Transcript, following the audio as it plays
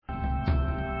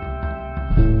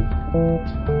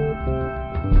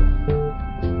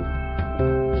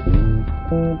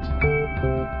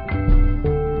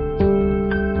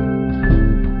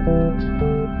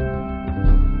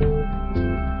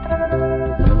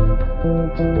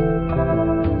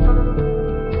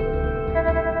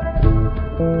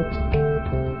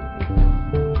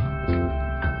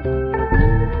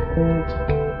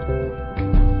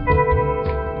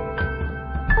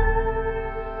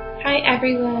Hi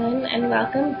everyone, and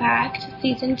welcome back to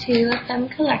Season 2 of Them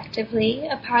Collectively,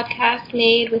 a podcast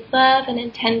made with love and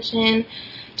intention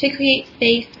to create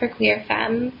space for queer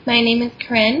femmes. My name is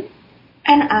Corinne.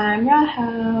 And I'm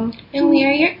Rahel. And we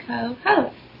are your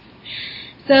co-hosts.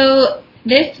 So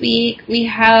this week we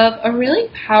have a really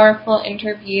powerful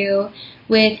interview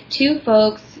with two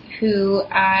folks who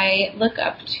I look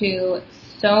up to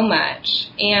so much,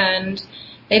 and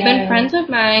they've been friends of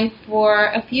mine for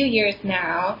a few years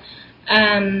now.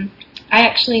 I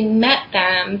actually met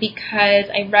them because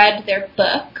I read their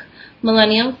book,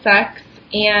 Millennial Sex,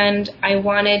 and I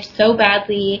wanted so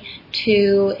badly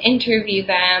to interview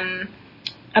them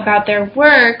about their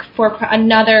work for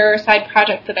another side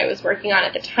project that I was working on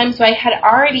at the time. So I had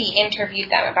already interviewed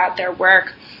them about their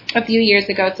work a few years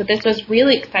ago, so this was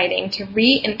really exciting to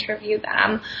re-interview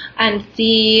them and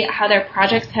see how their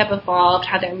projects have evolved,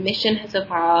 how their mission has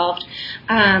evolved,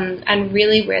 and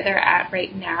really where they're at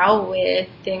right now with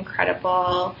the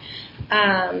incredible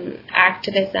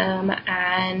activism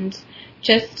and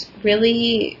just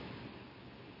really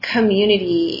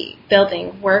community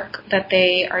building work that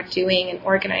they are doing and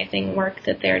organizing work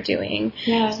that they're doing.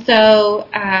 Yeah. So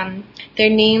their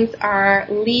names are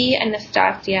Lee and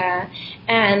Nastasia,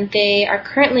 and they are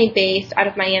currently based out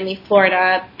of Miami,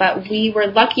 Florida, but we were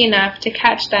lucky enough to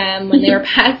catch them when they were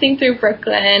passing through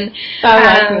Brooklyn.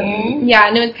 Yeah,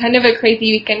 and it was kind of a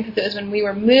crazy weekend because it was when we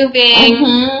were moving.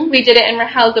 Mm-hmm. We did it in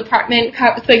Rahel's apartment,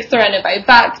 like surrounded by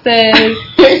boxes.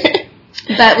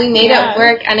 But we made it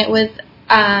work, and it was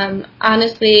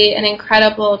honestly an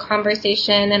incredible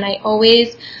conversation, and I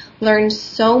always learn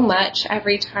so much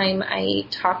every time I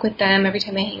talk with them, every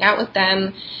time I hang out with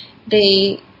them.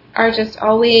 They are just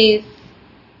always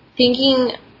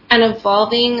thinking and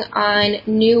evolving on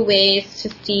new ways to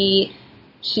see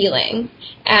healing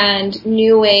and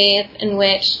new ways in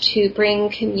which to bring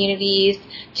communities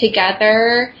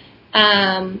together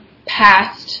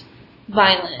past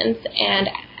violence and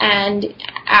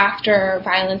after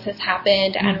violence has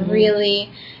happened, and really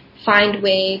find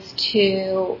ways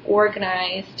to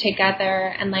organize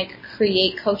together and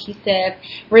create cohesive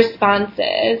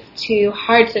responses to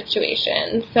hard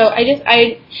situations. So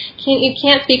you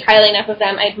can't speak highly enough of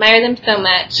them. I admire them so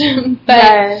much.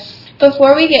 But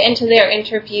before we get into their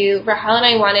interview, Rahel and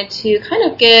I wanted to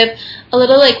kind of give a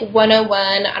little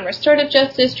 101 on restorative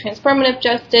justice, transformative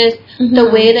justice, the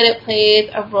way that it plays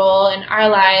a role in our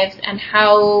lives and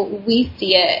how we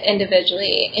see it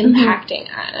individually impacting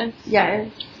us.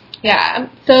 Yes. Yeah.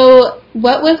 So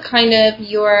what was kind of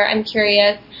your, I'm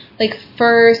curious,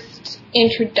 first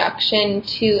introduction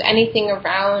to anything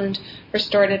around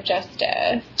restorative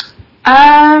justice?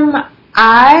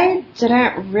 I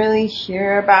didn't really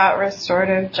hear about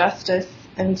restorative justice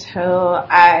until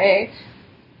I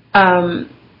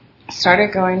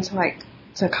started going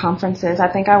to conferences. I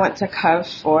think I went to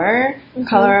COV4,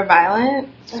 Color of Violence,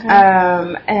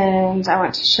 and I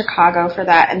went to Chicago for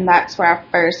that, and that's where I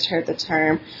first heard the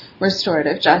term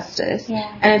restorative justice.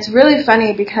 Yeah. And it's really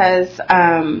funny because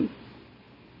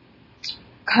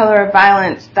Color of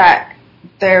Violence, that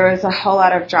there was a whole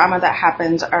lot of drama that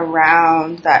happened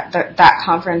around that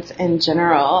conference in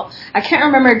general. I can't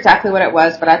remember exactly what it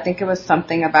was, but I think it was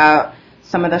something about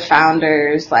some of the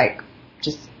founders,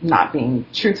 just not being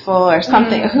truthful or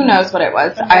something. Who knows what it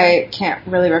was? I can't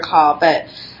really recall, but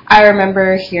I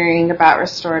remember hearing about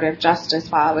restorative justice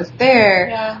while I was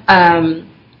there,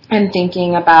 and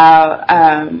thinking about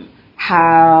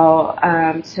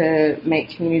how to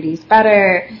make communities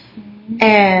better.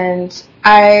 And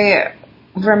I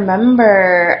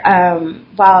remember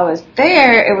while I was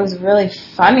there, it was really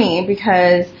funny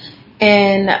because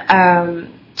in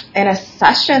a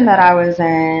session that I was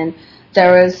in,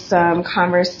 there was some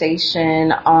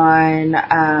conversation on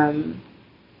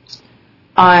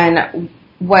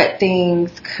what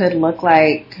things could look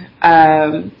like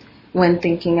when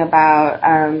thinking about,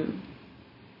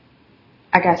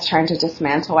 I guess, trying to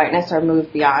dismantle whiteness or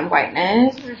move beyond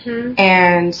whiteness.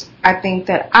 And I think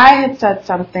that I had said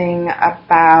something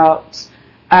about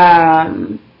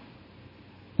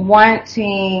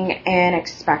wanting and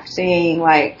expecting,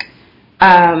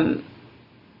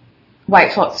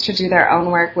 white folks to do their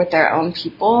own work with their own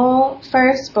people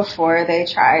first before they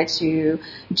try to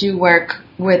do work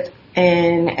with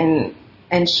in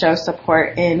and show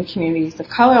support in communities of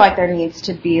color. Like, there needs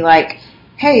to be, like,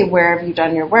 hey, where have you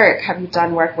done your work? Have you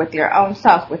done work with your own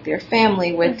self, with your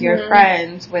family, with your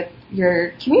friends, with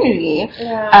your community?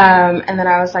 Yeah. And then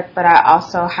I was like, but I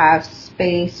also have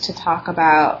space to talk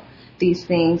about these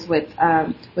things with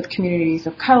communities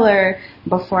of color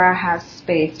before I have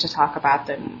space to talk about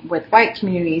them with white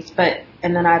communities.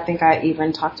 And then I think I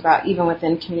even talked about, even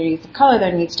within communities of color,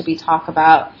 there needs to be talk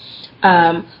about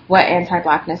what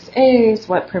anti-Blackness is,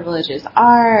 what privileges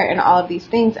are, and all of these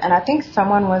things. And I think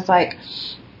someone was like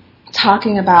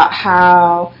talking about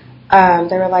how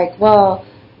they were like, well,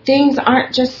 things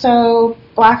aren't just so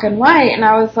black and white. And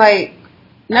I was like,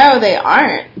 no, they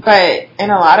aren't. But in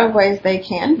a lot of ways they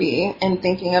can be, in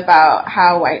thinking about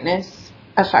how whiteness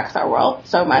affects our world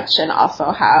so much, and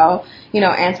also how,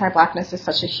 anti-Blackness is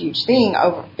such a huge thing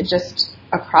over just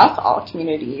across all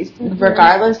communities,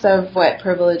 regardless of what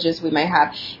privileges we may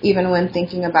have. Even when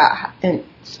thinking about in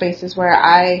spaces where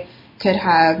I could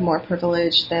have more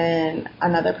privilege than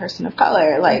another person of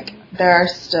color, like,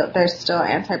 there's still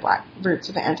anti-Black roots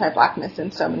of anti-Blackness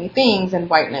in so many things, and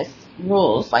whiteness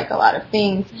rules like a lot of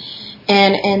things.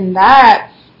 And in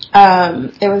that,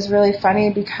 it was really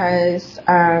funny because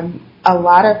a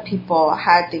lot of people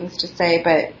had things to say,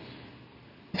 but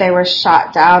they were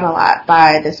shot down a lot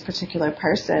by this particular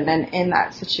person. And in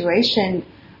that situation,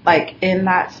 like in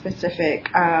that specific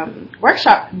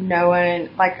workshop, no one,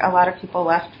 like, a lot of people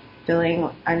left feeling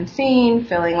unseen,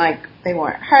 feeling like they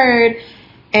weren't heard,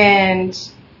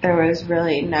 and there was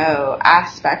really no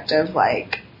aspect of,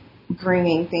 like,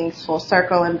 bringing things full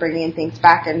circle and bringing things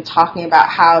back and talking about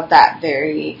how that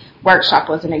very workshop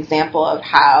was an example of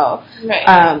how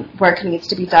work needs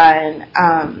to be done,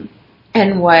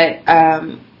 and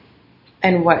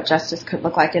what justice could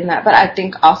look like in that. But I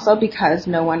think also because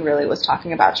no one really was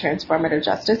talking about transformative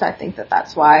justice, I think that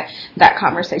that's why that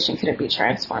conversation couldn't be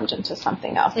transformed into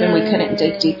something else, and we couldn't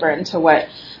dig deeper into what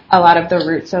a lot of the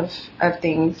roots of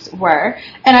things were.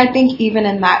 And I think even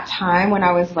in that time when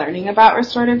I was learning about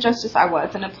restorative justice, I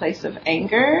was in a place of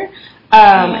anger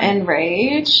and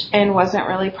rage, and wasn't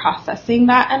really processing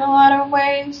that in a lot of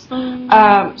ways.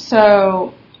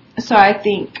 So I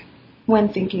think when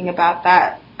thinking about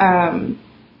that,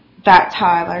 that's how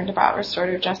I learned about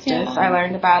restorative justice. Yeah. I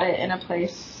learned about it in a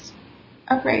place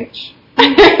of rage.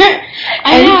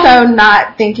 And so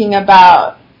not thinking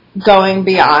about going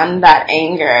beyond that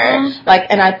anger. Like,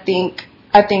 and I think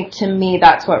to me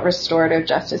that's what restorative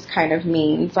justice kind of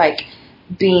means, like,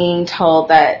 being told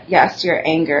that, yes, your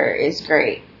anger is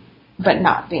great, but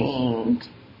not being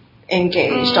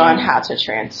engaged on how to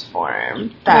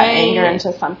transform that anger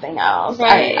into something else.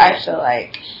 I feel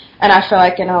like, and I feel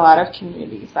like in a lot of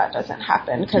communities that doesn't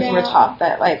happen, because we're taught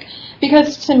that, like,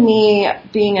 because to me,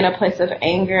 being in a place of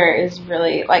anger is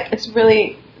really, like, it's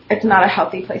not a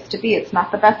healthy place to be. It's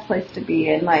not the best place to be.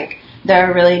 And, like,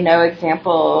 there are really no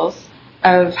examples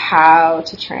of how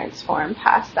to transform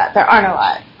past that. There aren't a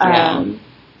lot.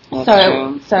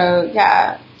 So,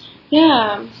 yeah.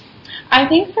 Yeah. I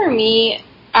think for me,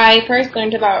 I first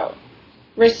learned about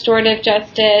restorative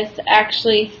justice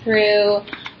actually through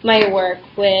my work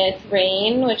with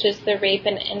RAIN, which is the Rape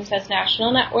and Incest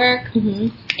National Network.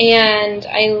 And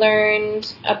I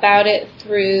learned about it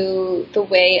through the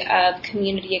way of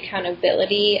community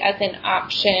accountability as an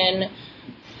option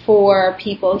for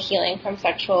people healing from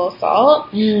sexual assault,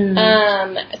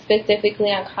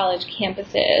 specifically on college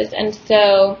campuses. And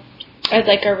so, as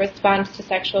like a response to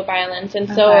sexual violence. And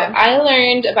so I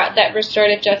learned about that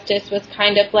restorative justice was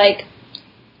kind of like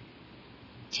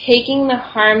taking the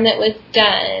harm that was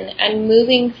done and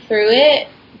moving through it,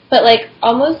 but like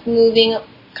almost moving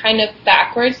kind of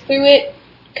backwards through it,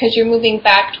 because you're moving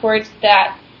back towards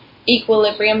that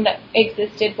equilibrium that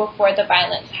existed before the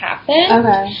violence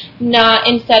happened. Not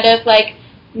instead of like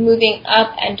moving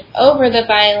up and over the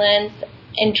violence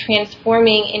and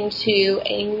transforming into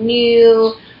a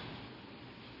new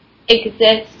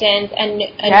existence and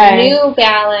a new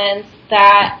balance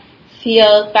that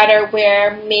feels better,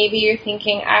 where maybe you're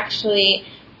thinking actually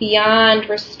beyond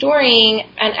restoring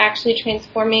and actually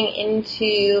transforming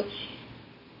into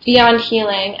beyond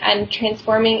healing and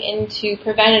transforming into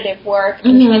preventative work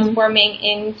and transforming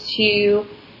into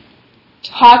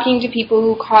talking to people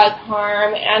who cause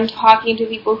harm and talking to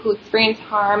people who experience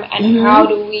harm and how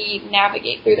do we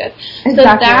navigate through this. So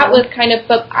that was kind of,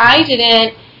 but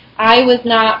I was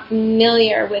not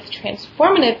familiar with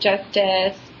transformative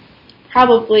justice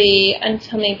probably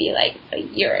until maybe like a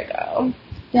year ago.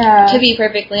 To be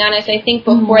perfectly honest, I think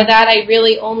before that I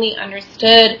really only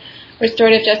understood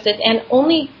restorative justice and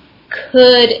only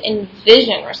could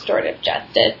envision restorative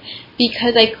justice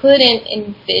because I couldn't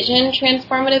envision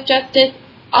transformative justice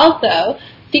also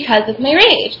because of my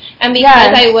rage. And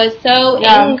because I was so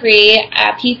angry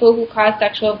at people who cause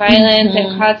sexual violence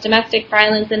and cause domestic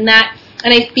violence and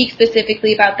I speak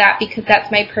specifically about that because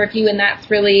that's my purview and that's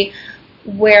really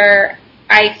where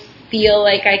I feel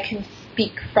like I can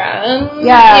speak from.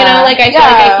 I feel like I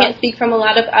can't speak from a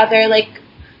lot of other like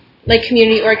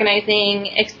community organizing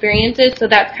experiences, so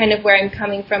that's kind of where I'm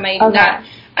coming from.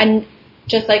 I'm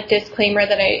just like disclaimer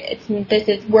that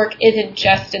this work isn't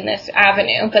just in this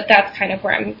avenue, but that's kind of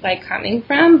where I'm like coming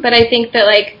from. But I think that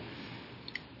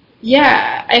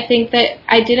I think that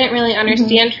I didn't really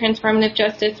understand transformative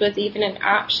justice was even an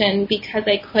option because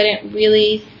I couldn't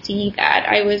really see that.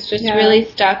 I was just really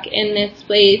stuck in this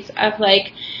place of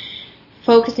like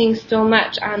focusing so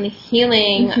much on the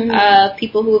healing of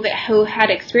people who had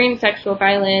experienced sexual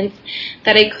violence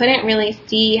that I couldn't really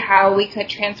see how we could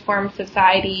transform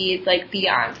societies like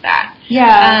beyond that.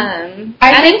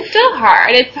 It's still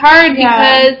hard. It's hard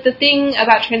because the thing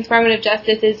about transformative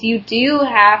justice is you do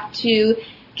have to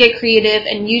get creative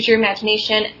and use your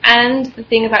imagination, and the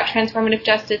thing about transformative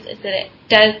justice is that it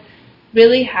does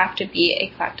really have to be a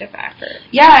collective effort.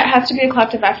 Yeah, it has to be a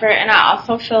collective effort, and I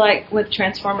also feel like with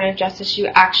transformative justice, you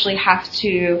actually have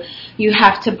to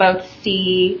both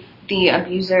see the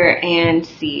abuser and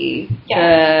see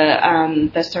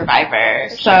the survivor.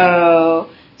 So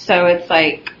it's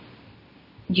like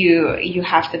you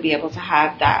have to be able to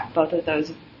have both of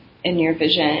those in your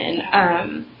vision.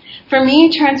 For me,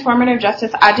 transformative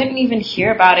justice, I didn't even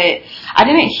hear about it. I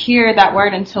didn't hear that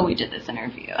word until we did this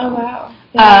interview. Oh, wow.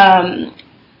 Yeah.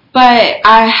 But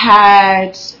I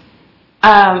had,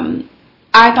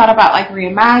 I thought about like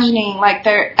reimagining, like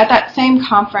at that same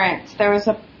conference, there was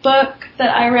a book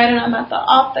that I read and I met the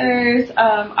authors,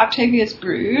 Octavius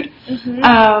Brood,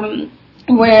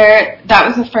 where that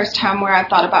was the first time where I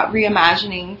thought about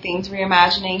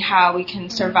reimagining how we can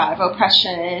survive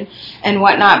oppression and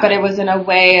whatnot, but it was in a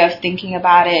way of thinking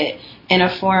about it in a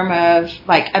form of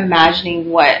like imagining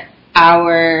what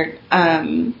our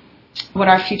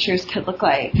futures could look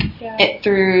like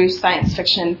through science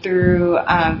fiction, through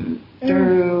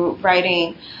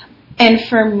writing. And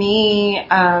for me,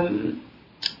 in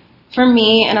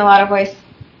a lot of ways,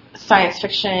 science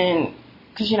fiction,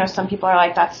 because, some people are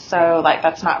like, that's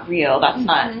not real. That's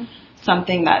not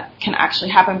something that can actually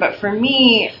happen. But for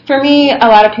me, a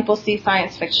lot of people see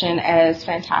science fiction as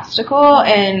fantastical,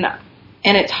 and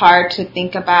it's hard to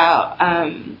think about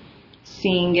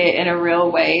seeing it in a real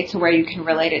way to where you can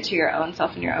relate it to your own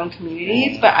self and your own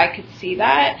communities. But I could see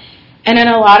that. And in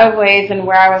a lot of ways, and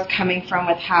where I was coming from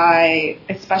with how I,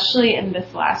 especially in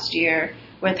this last year,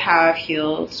 with how I've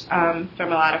healed from a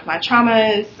lot of my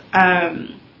traumas,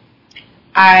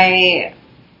 I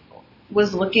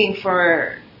was looking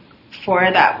for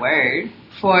that word,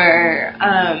 for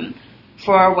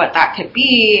what that could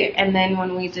be. And then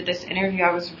when we did this interview,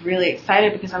 I was really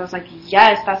excited because I was like,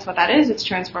 yes, that's what that is. It's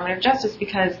transformative justice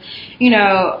because, in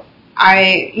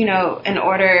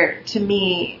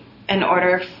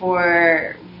order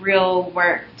for real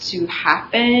work to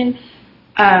happen,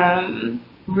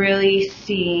 really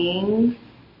seeing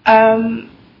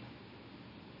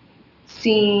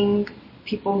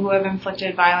people who have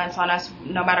inflicted violence on us,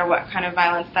 no matter what kind of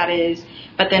violence that is,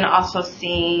 but then also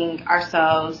seeing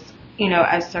ourselves,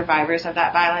 as survivors of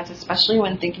that violence, especially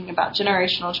when thinking about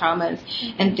generational traumas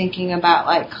and thinking about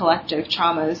like collective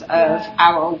traumas of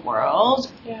our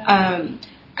world.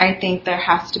 I think there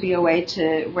has to be a way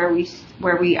to where we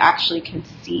actually can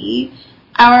see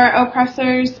our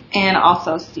oppressors and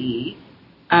also see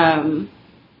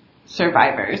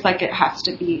survivors. Like it has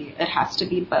to be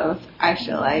both. I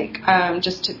feel like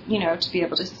just to be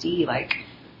able to see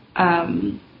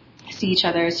see each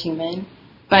other as human,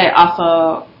 but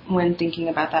also when thinking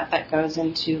about that goes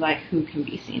into like who can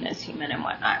be seen as human and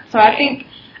whatnot. So I think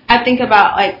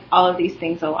about like all of these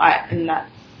things a lot, and that's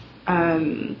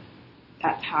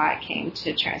how I came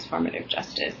to transformative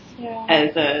justice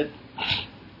as a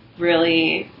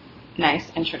really nice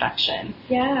introduction.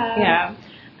 Yeah.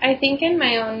 I think in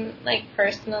my own like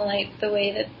personal life, the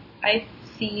way that I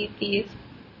see these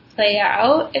play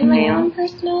out in my own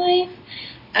personal life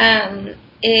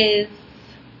is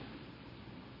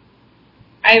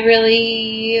I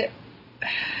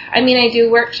do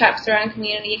workshops around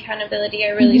community accountability. I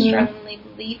really strongly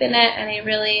believe in it, and I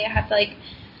really have like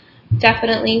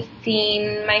definitely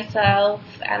seen myself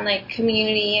and like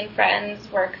community and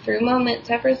friends work through moments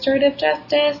of restorative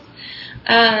justice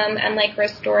and like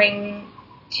restoring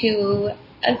to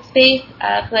a space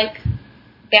of like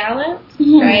balance,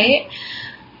 right?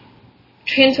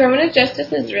 Transformative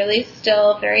justice is really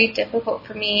still very difficult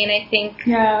for me, and I think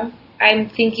I'm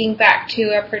thinking back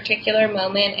to a particular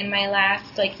moment in my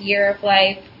last year of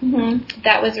life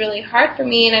that was really hard for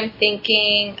me, and I'm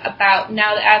thinking about,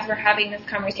 now that as we're having this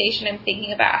conversation, I'm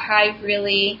thinking about how I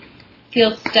really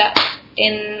feel stuck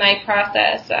in my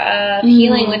process of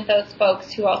healing with those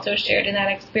folks who also shared in that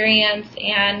experience,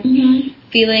 and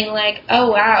feeling like,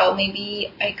 oh wow,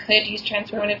 maybe I could use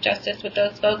transformative justice with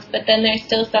those folks, but then there's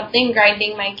still something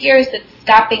grinding my gears that's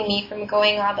stopping me from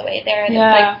going all the way there.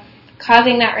 That's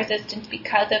causing that resistance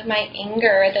because of my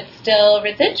anger that's still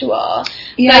residual.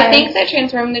 So I think that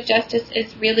transformative justice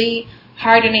is really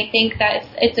hard, and I think that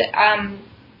it's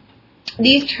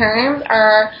these terms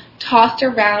are tossed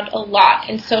around a lot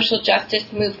in social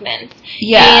justice movements.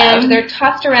 Yeah. And they're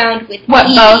tossed around with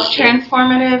both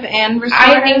transformative and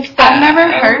restorative? I think so. I've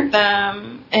never heard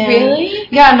them. Really?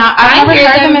 Yeah, I've never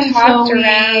heard them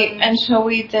until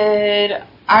we did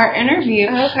our interview.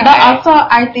 Okay. But also,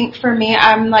 I think for me,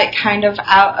 I'm kind of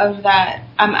out of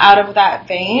that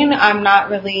vein. I'm not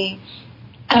really,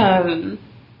 I'm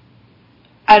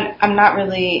not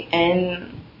really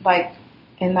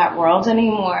in that world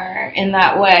anymore in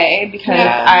that way, because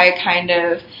I kind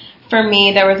of, for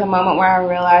me, there was a moment where I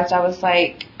realized I was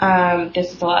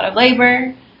this is a lot of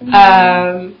labor.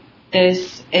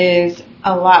 This is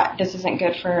a lot. This isn't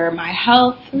good for my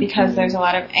health because there's a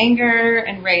lot of anger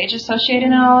and rage associated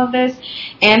in all of this,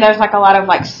 and there's a lot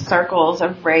of circles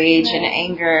of rage and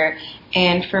anger.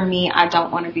 And for me, I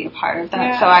don't want to be a part of that.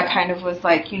 Yeah. So I kind of was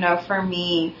for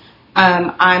me,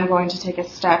 I'm going to take a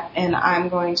step and I'm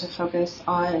going to focus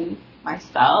on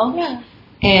myself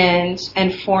and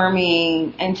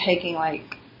forming and taking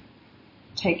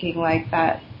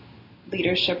that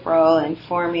leadership role and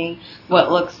forming what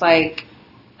looks like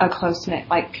a close-knit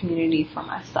community for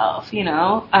myself, So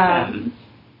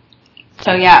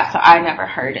I never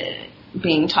heard it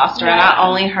being tossed around. I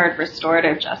only heard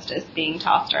restorative justice being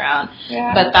tossed around.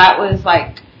 Yeah. But that was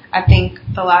I think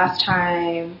the last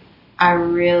time I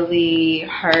really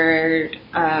heard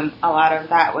a lot of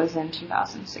that was in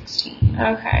 2016.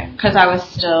 Okay. Because I was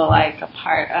still a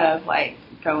part of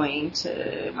going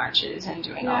to marches and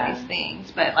doing all these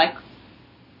things, but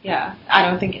I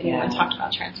don't think anyone talked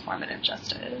about transformative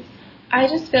justice. I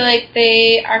just feel like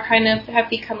they are kind of have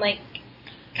become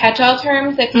catch-all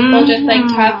terms that people just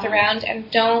toss around and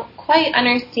don't quite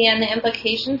understand the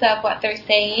implications of what they're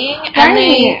saying, and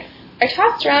they are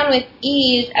tossed around with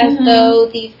ease as though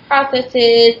these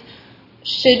processes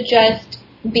should just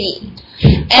be.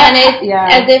 And it's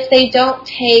as if they don't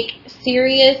take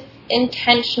serious,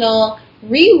 intentional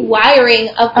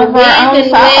rewiring of the ways in which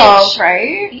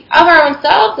of our own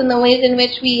selves and the ways in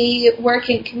which we work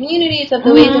in communities, of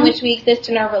the ways in which we exist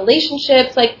in our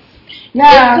relationships.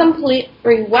 It's complete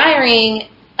rewiring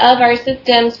of our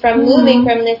systems from moving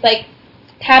from this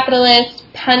capitalist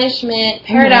punishment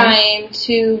paradigm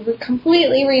to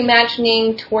completely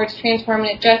reimagining towards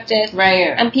transformative justice. Right.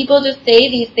 And people just say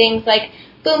these things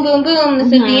boom, boom, boom,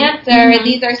 this is the answer,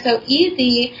 these are so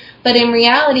easy. But in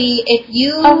reality, if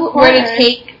you were to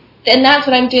take, and that's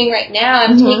what I'm doing right now,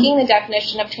 I'm taking the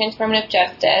definition of transformative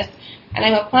justice and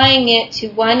I'm applying it to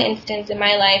one instance in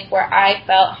my life where I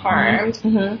felt harmed.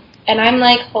 And I'm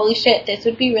holy shit, this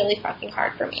would be really fucking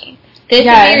hard for me. This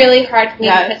would be really hard for me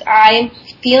because I'm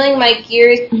feeling my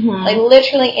gears,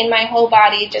 literally in my whole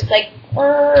body, just to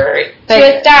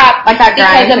a stop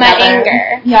because of my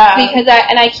anger. Yeah. Because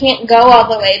I can't go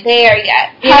all the way there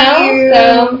yet. You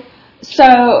know?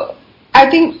 So I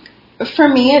think for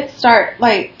me it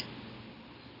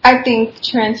I think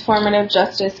transformative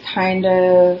justice kind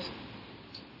of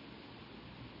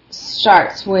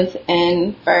starts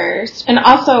within first. And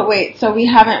also, so we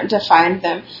haven't defined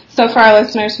them. So for our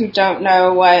listeners who don't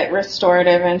know what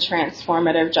restorative and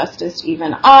transformative justice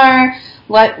even are,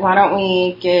 why don't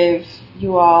we give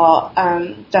you all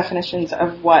definitions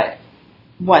of what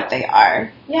they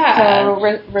are. Yeah. So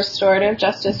restorative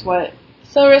justice, what?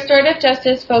 So restorative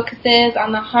justice focuses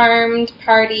on the harmed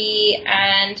party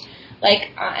and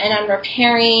on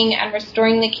repairing and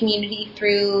restoring the community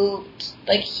through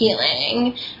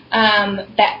healing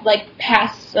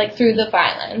past through the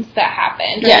violence that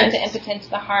happened, the impotence,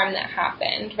 the harm that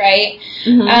happened, right?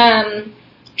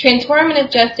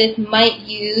 Transformative justice might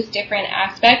use different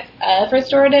aspects of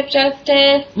restorative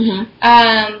justice,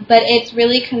 but it's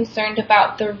really concerned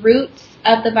about the roots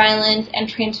of the violence and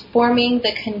transforming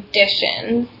the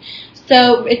conditions.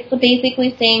 So it's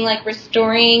basically saying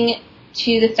restoring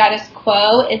to the status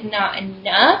quo is not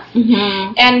enough.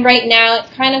 And right now it's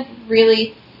kind of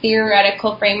really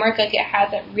theoretical framework. Like, it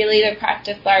hasn't really been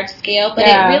practiced large scale, but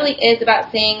Yeah. it really is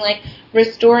about saying, like,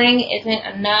 restoring isn't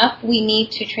enough. We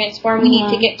need to transform. We need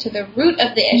to get to the root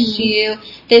of the issue.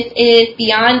 This is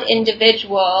beyond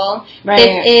individual. Right.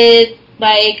 This is,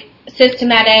 like,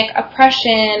 systematic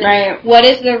oppression. Right. What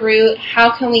is the root? How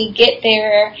can we get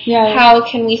there? Yeah. How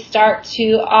can we start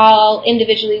to all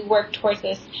individually work towards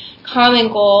this common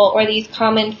goal or these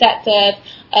common sets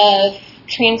of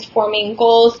transforming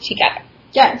goals together?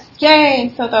 Yes.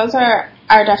 Yay. So those are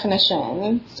our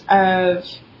definitions of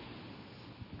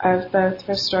both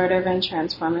restorative and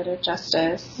transformative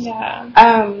justice. Yeah.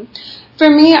 For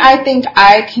me, I think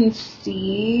I can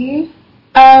see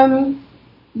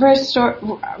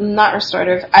not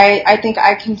restorative. I think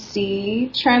I can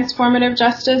see transformative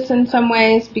justice in some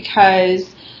ways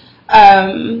because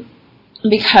of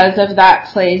that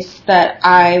place that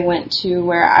I went to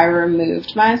where I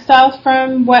removed myself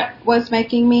from what was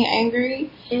making me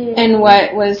angry and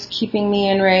what was keeping me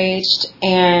enraged,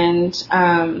 and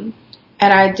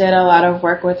I did a lot of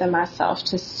work within myself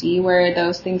to see where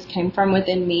those things came from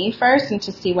within me first, and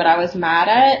to see what I was mad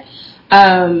at,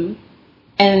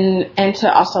 and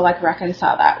to also like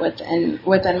reconcile that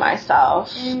within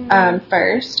myself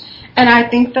first. And I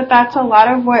think that that's a lot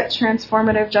of what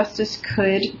transformative justice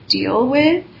could deal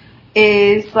with,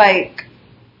 is like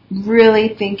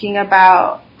really thinking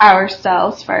about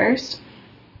ourselves first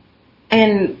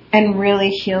and really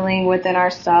healing within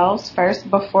ourselves first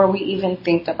before we even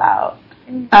think about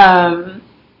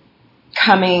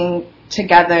coming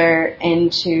together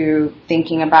into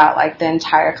thinking about like the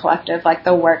entire collective. Like,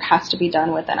 the work has to be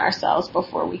done within ourselves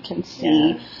before we can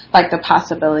see like the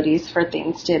possibilities for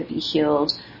things to be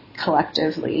healed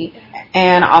collectively.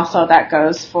 And also that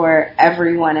goes for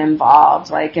everyone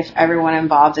involved. Like, if everyone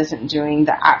involved isn't doing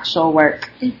the actual work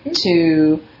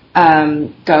to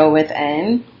go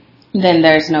within, then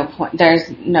there's no point,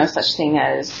 there's no such thing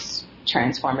as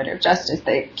transformative justice.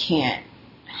 That can't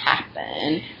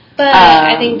happen. But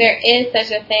I think there is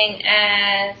such a thing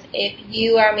as, if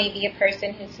you are maybe a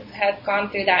person who has gone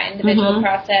through that individual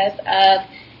process of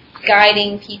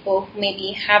guiding people who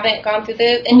maybe haven't gone through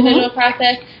the individual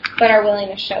process but are willing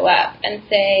to show up and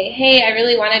say, hey, I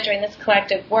really want to join this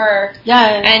collective work.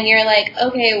 Yes. And you're like,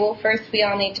 okay, well, first we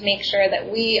all need to make sure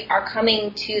that we are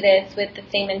coming to this with the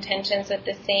same intentions, with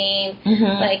the same,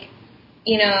 like,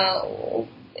 you know,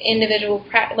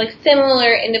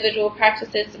 similar individual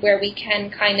practices where we can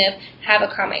kind of have a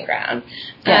common ground.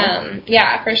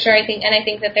 Yeah, for sure. I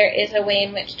think that there is a way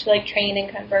in which to like train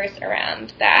and converse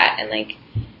around that, and like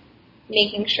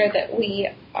making sure that we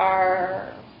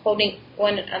are holding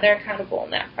one another accountable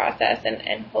in that process,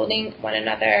 and holding one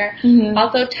another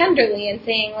also tenderly, and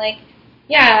saying like,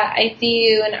 yeah, I see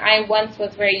you, and I once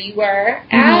was where you were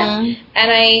at, and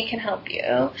I can help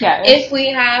you if we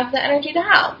have the energy to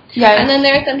help. And then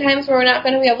there are some times where we're not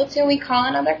going to be able to, and we call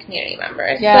on other community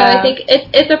members. So I think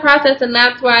it's a process, and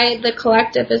that's why the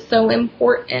collective is so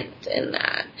important in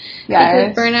that.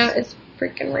 Because burnout is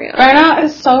freaking real. Burnout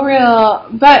is so real,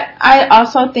 but I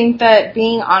also think that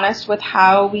being honest with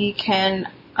how we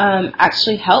can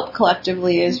actually help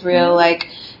collectively is real. Like,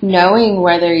 knowing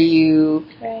whether you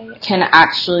can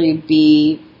actually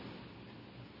be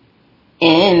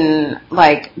in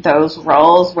like those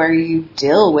roles where you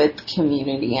deal with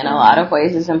community in a lot of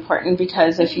ways is important,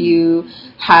 because if you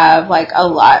have like a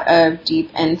lot of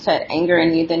deep inset anger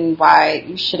in you, then why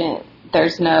you shouldn't,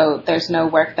 there's no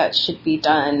work that should be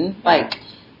done, like,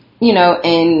 you know,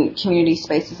 in community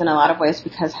spaces in a lot of ways,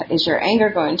 because is your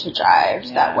anger going to drive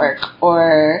that work,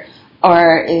 or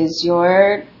is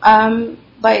your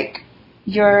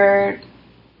your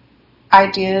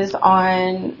ideas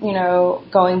on, you know,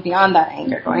 going beyond that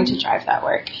anger going to drive that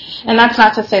work? And that's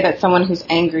not to say that someone who's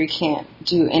angry can't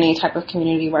do any type of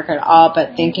community work at all,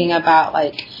 but thinking about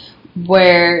like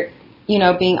where, you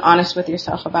know, being honest with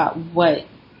yourself about what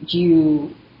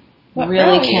you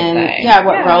really can,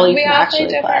 what role you can actually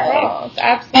play. Roles.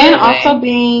 Absolutely. And also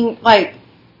being like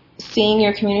seeing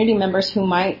your community members who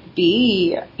might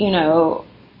be, you know,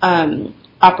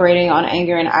 operating on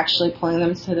anger, and actually pulling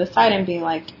them to the side and being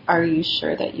like, are you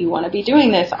sure that you want to be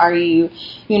doing this? Are you,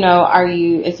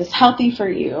 is this healthy for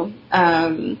you?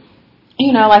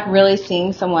 You know, like really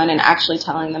seeing someone and actually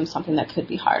telling them something that could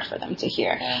be hard for them to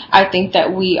hear. I think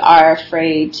that we are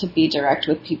afraid to be direct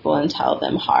with people and tell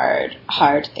them hard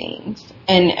things.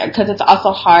 And because it's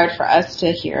also hard for us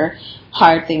to hear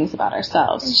hard things about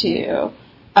ourselves too.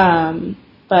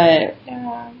 But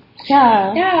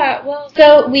yeah, well,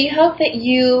 so we hope that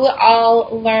you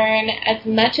all learn as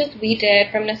much as we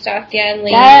did from Nastasia and Lee.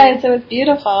 Yes, it was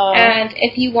beautiful. And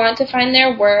if you want to find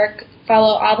their work,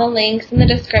 follow all the links in the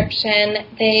description.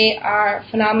 They are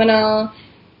phenomenal.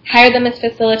 Hire them as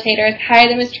facilitators, hire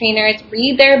them as trainers,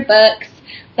 read their books,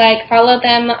 like, follow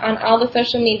them on all the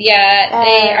social media.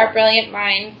 They are brilliant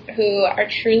minds who are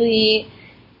truly,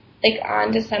 like,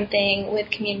 on to something with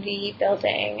community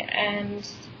building, and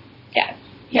yeah,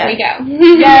 here we go.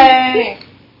 Yay!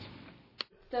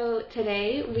 So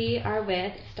today we are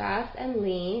with Stas and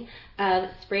Lee of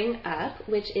Spring Up,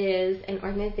 which is an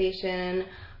organization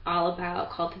all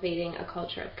about cultivating a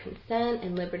culture of consent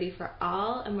and liberty for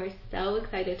all, and we're so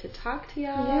excited to talk to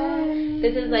y'all. Yay.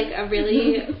 This is like a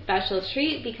really special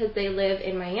treat because they live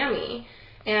in Miami,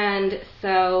 and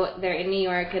so they're in New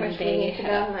York, and they head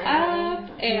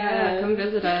up and come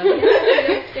visit us.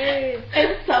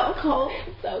 It's so cold.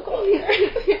 It's so cold here.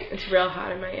 It's real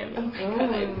hot in Miami. Oh my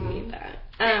God, I need that.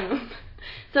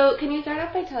 So can you start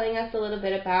off by telling us a little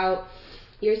bit about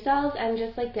yourselves and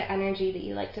just like the energy that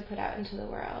you like to put out into the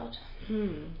world?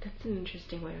 That's an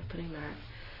interesting way of putting that.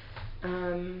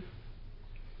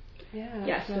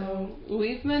 So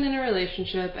we've been in a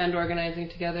relationship and organizing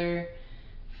together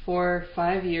for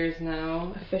 5 years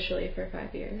now. Officially for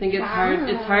 5 years. I think it's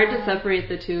hard to separate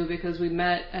the two because we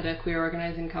met at a queer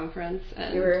organizing conference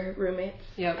and we were roommates.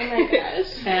 Yep. Oh my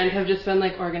gosh. And have just been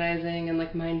like organizing and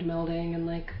like mind melding and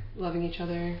like loving each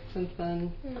other since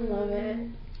then. I love it.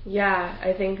 Yeah,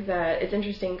 I think that it's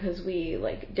interesting because we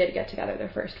like did get together the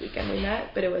first weekend we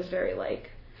met, but it was very like,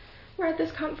 we're at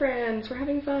this conference, we're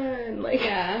having fun, like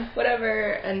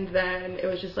whatever, and then it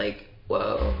was just like,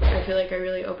 whoa, I feel like I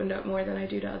really opened up more than I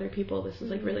do to other people. This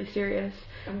is like really serious.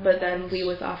 But then Lee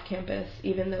was off campus,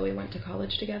 even though we went to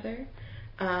college together.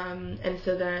 And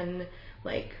so then,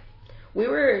 like, we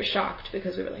were shocked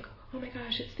because we were like, oh my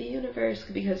gosh, it's the universe,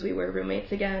 because we were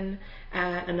roommates again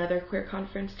at another queer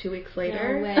conference 2 weeks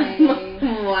later. No way.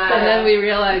 Wow. And then we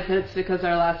realized that it's because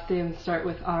our last names start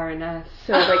with R and S.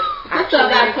 So, like, actually, so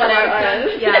that's what it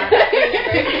was.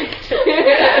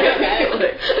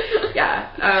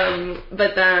 Yeah.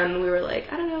 But then we were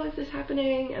like, I don't know, is this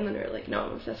happening? And then we were like, no,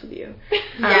 I'm obsessed with you.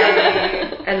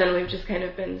 And then we've just kind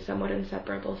of been somewhat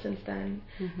inseparable since then.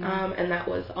 And that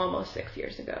was almost 6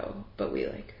 years ago. But we,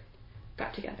 like,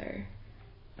 got together,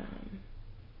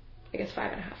 I guess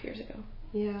 5.5 years ago.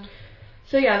 Yeah.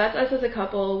 So yeah, that's us as a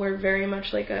couple. We're very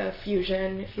much like a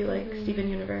fusion, if you like, Steven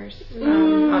Universe.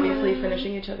 Obviously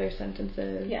finishing each other's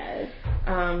sentences. Yes.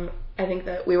 I think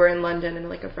that we were in London and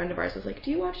like a friend of ours was like,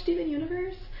 do you watch Steven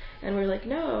Universe? And we were like,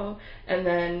 no. And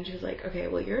then she was like, okay,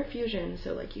 well, you're a fusion,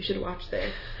 so like you should watch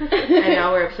this. And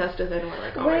now we're obsessed with it and we're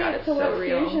like, oh my God, it's so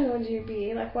real. What fusion would you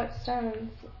be? Like what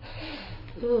stones?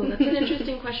 Ooh, that's an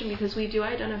interesting question because we do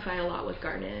identify a lot with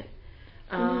Garnet.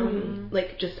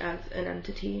 Like just as an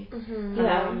entity.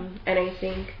 And I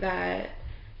think that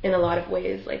in a lot of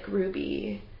ways, like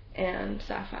Ruby and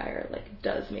Sapphire like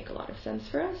does make a lot of sense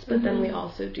for us, but then we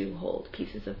also do hold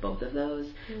pieces of both of those.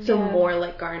 So more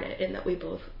like Garnet in that we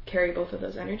both carry both of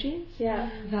those energies. Yeah.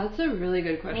 That's a really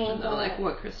good question though. Like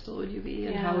what crystal would you be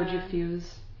and how would you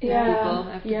fuse people?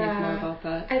 I have to think more about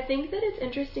that. I think that it's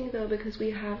interesting though because we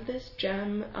have this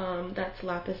gem that's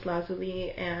lapis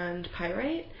lazuli and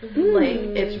pyrite. Like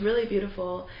it's really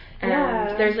beautiful,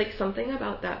 and there's like something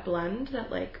about that blend that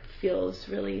like feels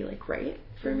really like right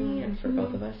for me and for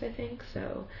both of us, I think.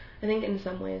 So I think in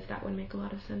some ways that would make a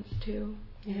lot of sense too.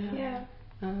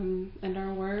 And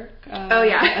our work.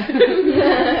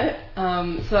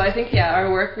 So I think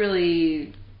our work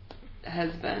really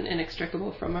has been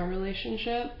inextricable from our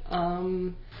relationship.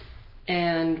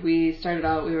 And we started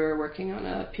out, we were working on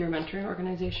a peer mentoring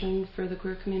organization for the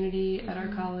queer community at our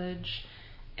college,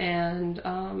 and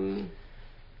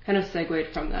kind of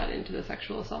segued from that into the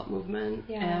sexual assault movement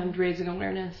and raising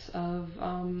awareness of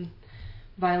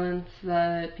violence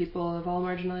that people of all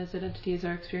marginalized identities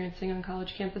are experiencing on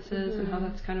college campuses and how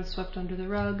that's kind of swept under the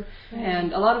rug.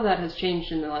 And a lot of that has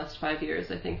changed in the last 5 years,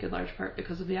 I think, in large part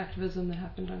because of the activism that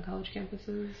happened on college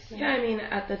campuses. Yeah, I mean,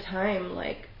 at the time,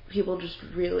 like, people just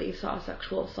really saw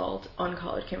sexual assault on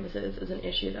college campuses as an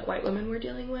issue that white women were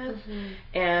dealing with,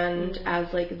 and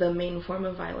as like the main form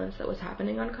of violence that was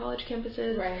happening on college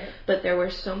campuses. But there were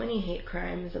so many hate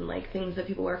crimes and like things that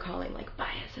people were calling like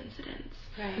bias incidents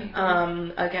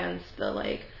against the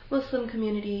like Muslim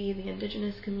community, the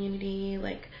indigenous community,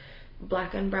 like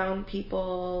black and brown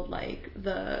people, like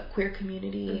the queer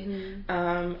community,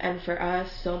 and for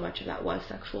us so much of that was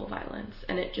sexual violence,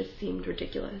 and it just seemed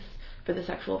ridiculous for the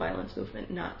sexual violence movement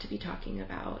not to be talking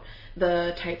about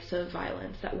the types of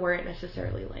violence that weren't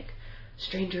necessarily like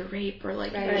stranger rape or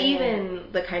like even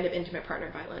the kind of intimate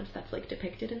partner violence that's like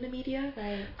depicted in the media.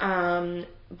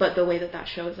 But the way that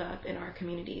shows up in our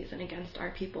communities and against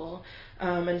our people.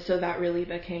 And so that really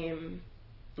became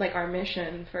like our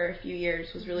mission for a few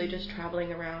years, was really just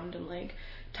traveling around and like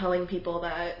telling people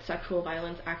that sexual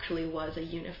violence actually was a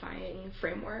unifying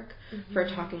framework for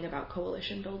talking about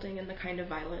coalition building and the kind of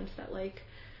violence that like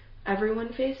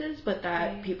everyone faces, but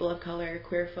that people of color,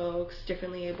 queer folks,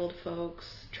 differently abled folks,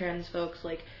 trans folks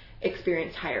like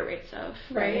experience higher rates of,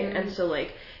 right? And so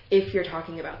like if you're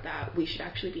talking about that, we should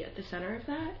actually be at the center of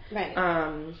that.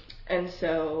 And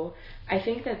so I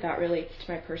think that relates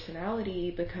to my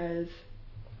personality, because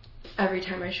every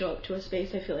time I show up to a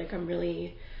space, I feel like I'm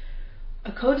really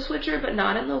a code switcher, but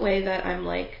not in the way that I'm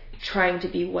like trying to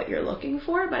be what you're looking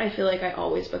for, but I feel like I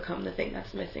always become the thing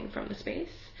that's missing from the space.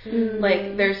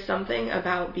 Like there's something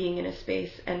about being in a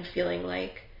space and feeling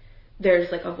like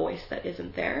there's like a voice that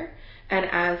isn't there. And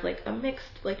as like a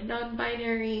mixed, like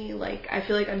non-binary, like I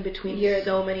feel like I'm between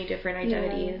so many different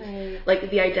identities.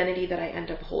 Like the identity that I end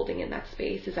up holding in that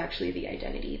space is actually the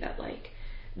identity that like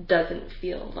doesn't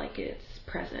feel like it's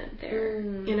present there.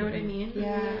 You know what I mean?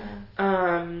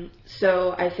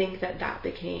 So I think that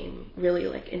became really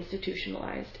like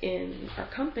institutionalized in our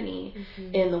company,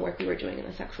 in the work we were doing in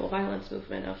the sexual violence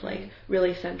movement, of like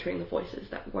really centering the voices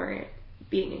that weren't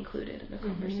being included in the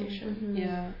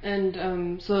conversation.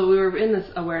 And so we were in this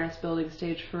awareness building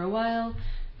stage for a while,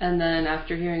 and then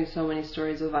after hearing so many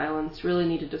stories of violence, really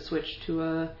needed to switch to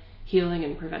a healing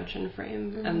and prevention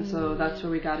frame. And so that's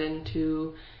where we got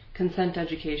into consent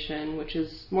education, which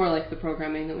is more like the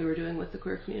programming that we were doing with the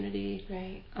queer community.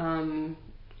 And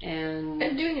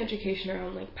doing education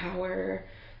around like power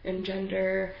and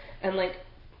gender, and like,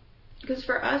 because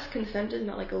for us, consent is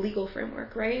not like a legal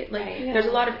framework, right? Like, there's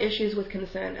a lot of issues with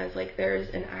consent, as like there's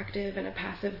an active and a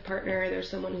passive partner. There's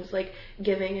someone who's like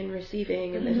giving and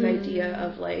receiving, and this idea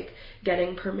of like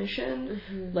getting permission,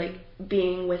 like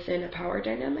being within a power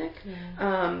dynamic.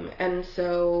 And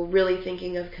so really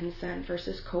thinking of consent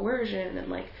versus coercion, and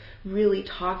like really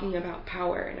talking about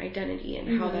power and identity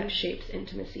and how that shapes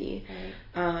intimacy,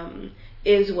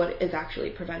 is what is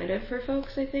actually preventative for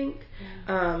folks, I think.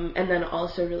 And then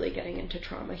also really getting into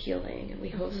trauma healing, and we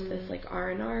host this like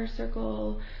R&R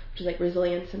circle, which is like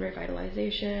resilience and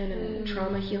revitalization and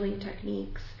trauma healing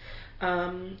techniques.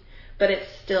 But it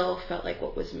still felt like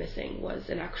what was missing was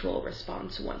an actual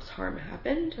response once harm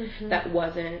happened, that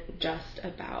wasn't just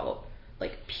about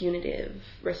like punitive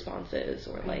responses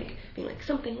or like being like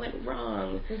something went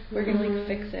wrong, we're gonna like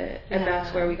fix it. And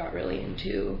that's where we got really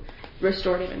into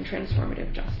restorative and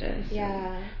transformative justice.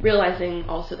 Realizing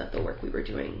also that the work we were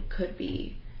doing could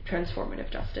be transformative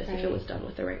justice if it was done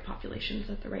with the right populations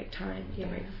at the right time, with the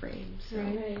right frames.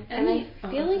 And I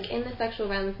feel like in the sexual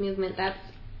violence movement, that's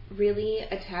really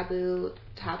a taboo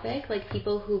topic. Like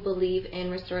people who believe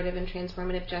in restorative and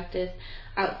transformative justice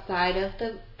outside of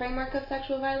the framework of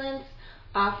sexual violence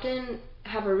often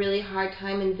have a really hard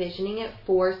time envisioning it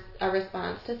for a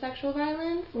response to sexual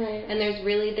violence. And there's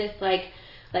really this like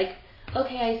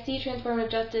okay, I see transformative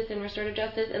justice and restorative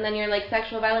justice, and then you're like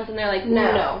sexual violence, and they're like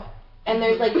no. And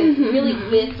there's like this really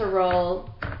visceral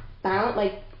bound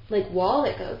like wall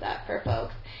that goes up for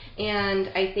folks. And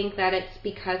I think that it's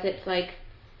because it's like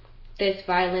this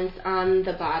violence on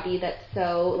the body that's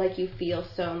so, like, you feel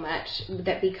so much,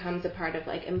 that becomes a part of,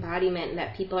 like, embodiment, and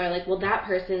that people are like, well, that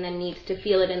person then needs to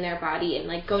feel it in their body and,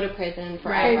 like, go to prison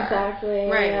forever.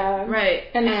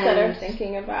 And instead of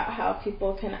thinking about how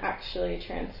people can actually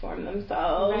transform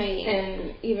themselves,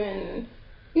 and even,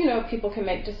 you know, people can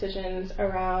make decisions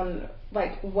around,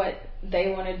 like, what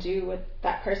they want to do with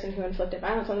that person who inflicted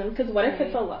violence on them, because what if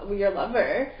it's your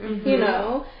lover, you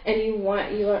know, and you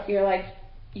want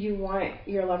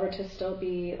your lover to still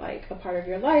be like a part of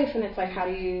your life, and it's like how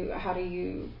do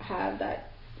you have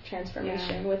that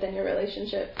transformation within your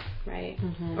relationship,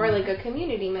 or like a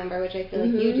community member, which I feel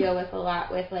like you deal with a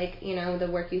lot with, like, you know,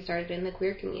 the work you started in the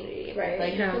queer community,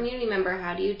 like a community member,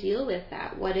 how do you deal with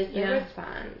that? What is the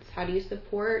response? How do you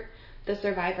support the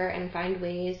survivor and find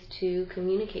ways to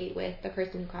communicate with the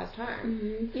person who caused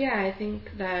harm? I think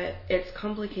that it's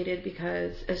complicated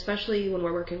because, especially when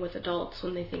we're working with adults,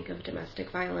 when they think of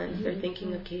domestic violence, they're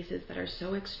thinking of cases that are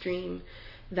so extreme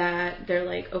that they're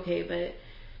like, okay, but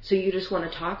so you just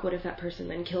want to talk. What if that person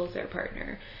then kills their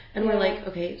partner? And we're like,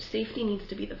 okay, safety needs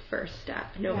to be the first step,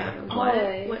 no matter what.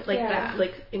 That,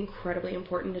 like, incredibly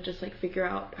important to just, like, figure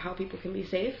out how people can be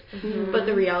safe. But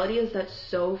the reality is that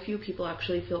so few people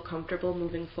actually feel comfortable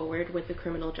moving forward with the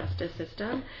criminal justice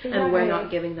system, and we're not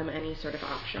giving them any sort of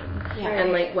option.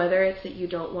 And, like, whether it's that you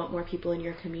don't want more people in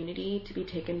your community to be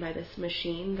taken by this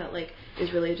machine that, like,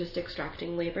 is really just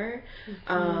extracting labor,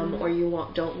 or you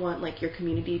don't want, like, your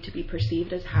community to be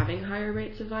perceived as having higher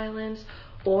rates of violence,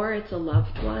 or it's a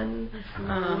loved one,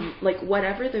 like,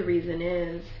 whatever the reason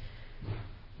is,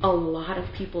 a lot of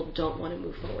people don't want to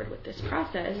move forward with this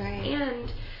process.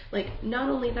 And, like, not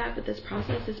only that, but this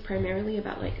process is primarily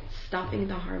about, like, stopping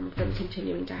the harm from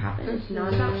continuing to happen. It's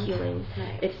not about healing.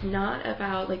 It's not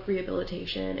about, like,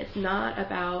 rehabilitation. It's not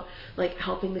about, like,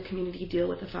 helping the community deal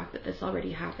with the fact that this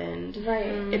already happened.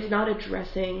 It's not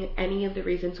addressing any of the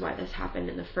reasons why this happened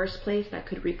in the first place that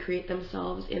could recreate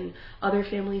themselves in other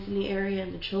families in the area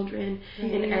and the children,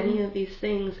 in any of these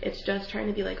things. It's just trying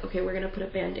to be like, okay, we're going to put a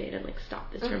Band-Aid and, like,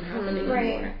 stop this from happening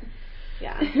anymore.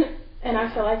 And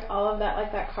I feel like all of that,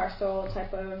 like that carceral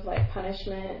type of, like,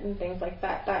 punishment and things like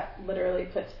that, that literally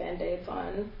puts Band-Aids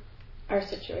on our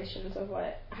situations of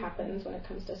what happens when it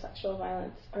comes to sexual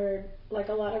violence, or, like,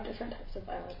 a lot of different types of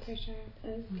violence. For sure.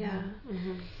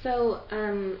 So,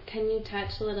 can you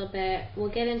touch a little bit, we'll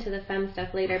get into the femme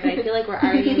stuff later, but I feel like we're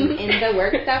already in the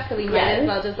work stuff, so we might as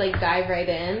well just, like, dive right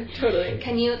in.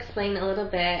 Can you explain a little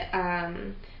bit,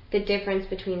 the difference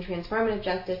between transformative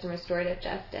justice and restorative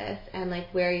justice, and,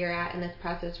 like, where you're at in this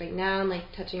process right now, and, like,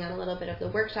 touching on a little bit of the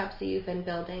workshops that you've been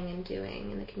building and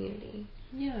doing in the community?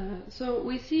 So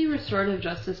we see restorative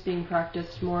justice being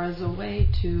practiced more as a way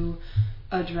to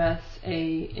address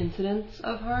a incidence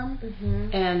of harm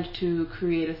and to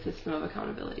create a system of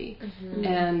accountability.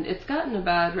 And it's gotten a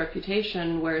bad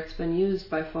reputation where it's been used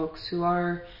by folks who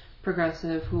are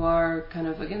progressive, who are kind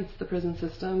of against the prison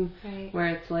system, where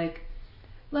it's like,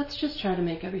 let's just try to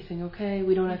make everything okay.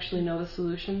 We don't actually know the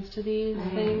solutions to these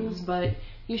things, but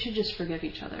you should just forgive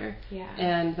each other.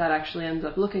 And that actually ends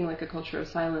up looking like a culture of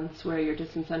silence where you're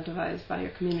disincentivized by your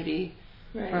community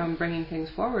from bringing things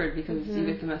forward because you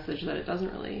get the message that it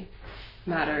doesn't really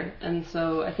matter. And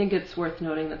so I think it's worth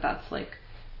noting that that's, like,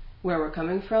 where we're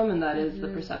coming from, and that is the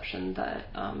perception that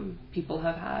people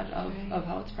have had of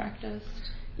how it's practiced.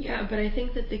 Yeah, but I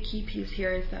think that the key piece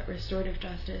here is that restorative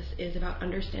justice is about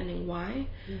understanding why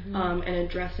and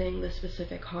addressing the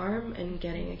specific harm and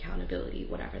getting accountability,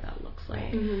 whatever that looks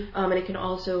like. And it can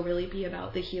also really be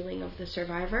about the healing of the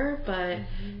survivor, but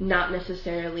not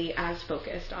necessarily as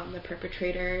focused on the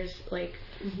perpetrator's, like,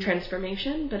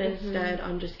 transformation, but instead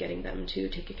on just getting them to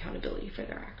take accountability for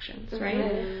their actions,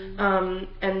 right?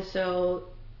 And so,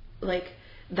 like,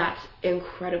 that's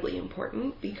incredibly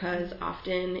important because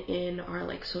often in our,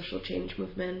 like, social change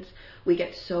movements, we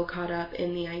get so caught up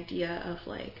in the idea of,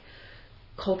 like,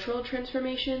 cultural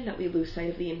transformation that we lose sight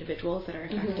of the individuals that are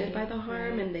affected by the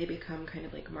harm, and they become kind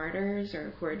of like martyrs,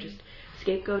 or who are just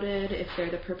scapegoated if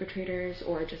they're the perpetrators,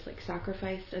 or just, like,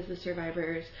 sacrificed as the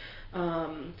survivors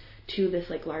to this,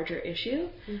 like, larger issue.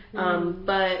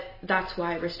 But that's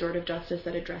why restorative justice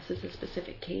that addresses a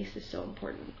specific case is so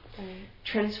important.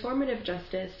 Transformative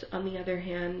justice, on the other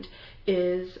hand,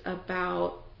 is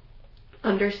about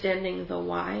understanding the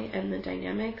why and the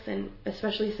dynamics, and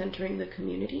especially centering the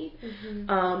community,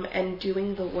 and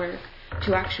doing the work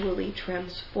to actually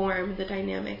transform the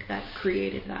dynamic that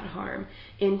created that harm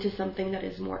into something that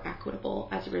is more equitable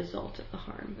as a result of the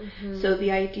harm. So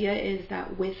the idea is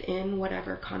that within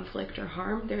whatever conflict or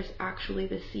harm, there's actually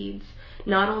the seeds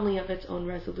not only of its own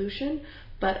resolution,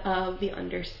 but of the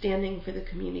understanding for the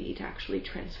community to actually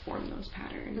transform those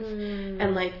patterns.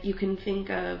 And, like, you can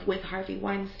think of with Harvey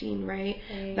Weinstein, right?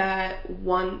 That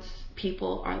once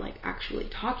people are, like, actually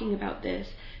talking about this,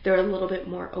 they're a little bit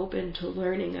more open to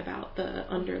learning about the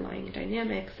underlying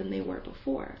dynamics than they were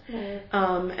before.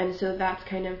 And so that's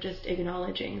kind of just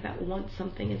acknowledging that once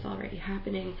something is already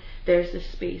happening, there's a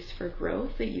space for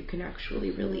growth that you can actually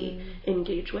really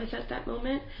engage with at that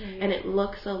moment. And it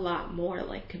looks a lot more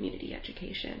like community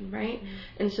education, right?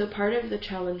 And so part of the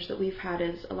challenge that we've had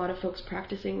is a lot of folks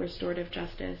practicing restorative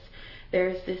justice,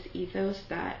 there's this ethos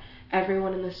that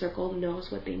everyone in the circle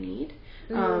knows what they need.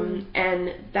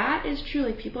 And that is true.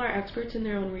 Like, people are experts in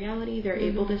their own reality. They're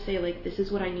able to say, like, this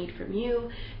is what I need from you.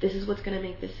 This is what's going to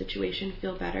make this situation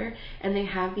feel better. And they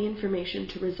have the information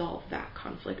to resolve that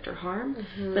conflict or harm.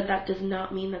 But that does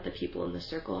not mean that the people in the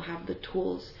circle have the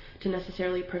tools to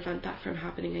necessarily prevent that from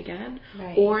happening again,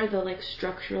 or the like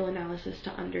structural analysis to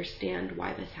understand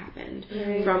why this happened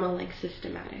from a like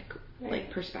systematic like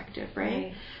perspective,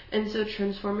 right? And so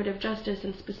transformative justice,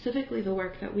 and specifically the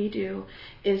work that we do,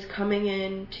 is coming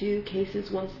into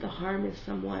cases once the harm is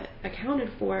somewhat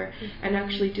accounted for and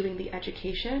actually doing the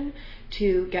education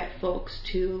to get folks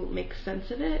to make sense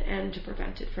of it and to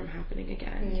prevent it from happening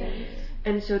again.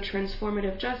 And so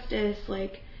transformative justice,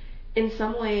 like, in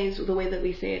some ways, the way that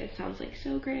we say it, it sounds like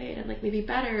so great and like maybe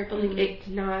better, but like it's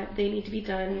not. They need to be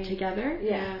done together.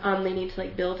 They need to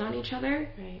like build on each other.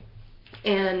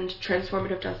 And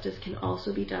transformative justice can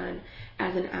also be done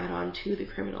as an add-on to the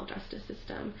criminal justice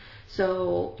system.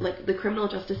 So like the criminal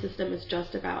justice system is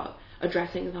just about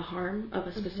addressing the harm of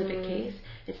a specific case.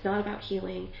 It's not about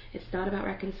healing. It's not about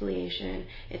reconciliation.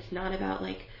 It's not about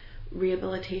like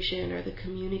rehabilitation or the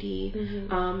community.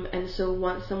 And so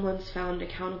once someone's found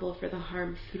accountable for the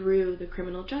harm through the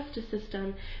criminal justice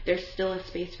system, there's still a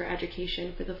space for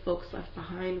education for the folks left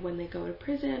behind when they go to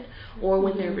prison, or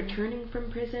when they're returning from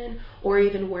prison, or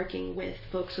even working with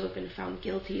folks who have been found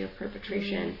guilty of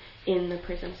perpetration in the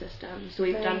prison system. So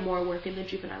we've done more work in the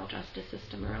juvenile justice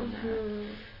system around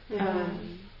that.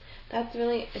 That's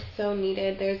really, it's so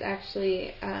needed. There's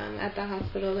actually, at the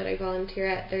hospital that I volunteer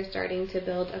at, they're starting to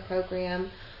build a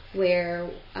program where,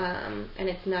 and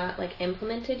it's not like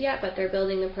implemented yet, but they're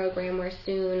building a program where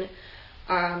soon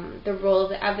the role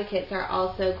of the advocates are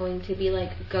also going to be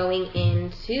like going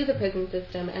into the prison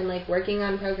system and like working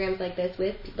on programs like this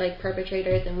with like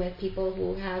perpetrators and with people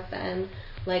who have been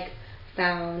like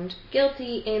found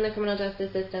guilty in the criminal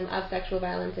justice system of sexual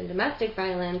violence and domestic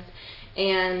violence.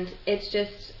 And it's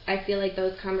just, I feel like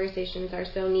those conversations are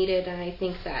so needed, and I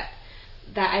think that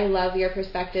I love your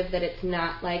perspective that it's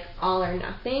not like all or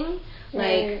nothing.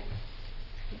 Like,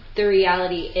 the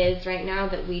reality is right now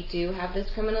that we do have this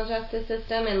criminal justice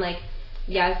system, and like,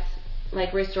 yes,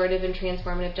 like restorative and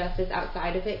transformative justice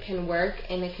outside of it can work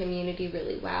in a community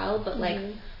really well, but like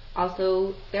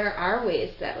also there are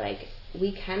ways that like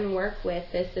we can work with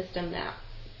this system that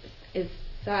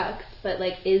sucks, but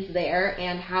like is there,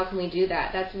 and how can we do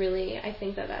that? That's really, I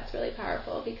think that's really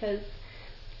powerful, because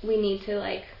we need to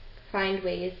like find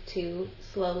ways to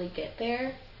slowly get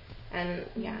there. And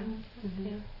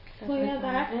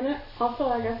that, and also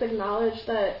I guess acknowledge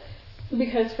that,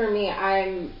 because for me,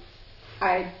 I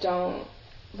don't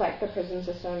like the prison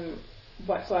system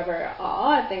whatsoever at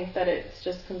all. I think that it's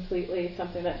just completely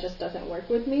something that just doesn't work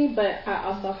with me. But I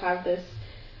also have this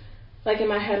like in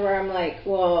my head where I'm like,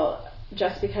 well,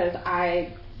 just because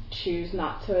I choose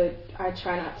not to, I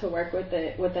try not to work within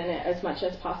it as much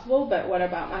as possible, but what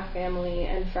about my family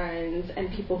and friends and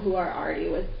people who are already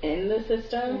within the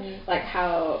system? Like,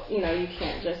 how, you know, you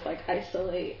can't just like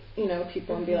isolate, you know,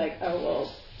 people and be like, oh,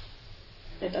 well,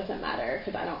 it doesn't matter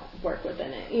because I don't work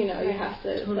within it. You know, you have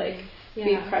to like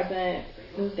be present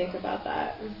and think about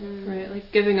that. Right,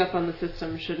 like giving up on the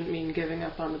system shouldn't mean giving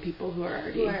up on the people who are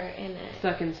already in it,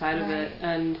 stuck inside of it.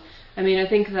 And I mean, I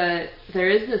think that there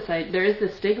is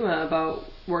this stigma about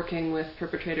working with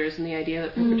perpetrators, and the idea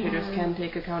that perpetrators can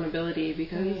take accountability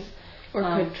because or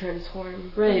could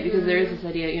transform. Right, because there is this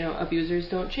idea, you know, abusers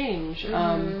don't change.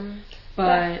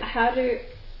 But how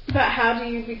do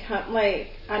you become, like,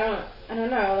 I don't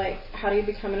know, like, how do you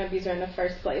become an abuser in the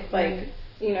first place? Like,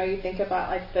 you know, you think about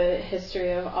like the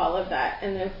history of all of that,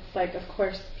 and it's like, of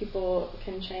course people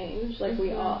can change, like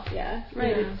we all,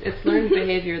 right, it's learned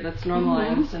behavior that's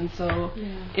normalized. And so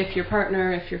if your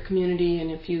partner, if your community,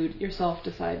 and if you yourself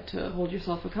decide to hold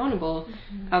yourself accountable,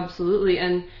 absolutely.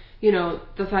 And you know,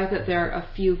 the fact that there are a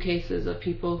few cases of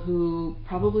people who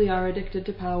probably are addicted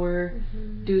to power,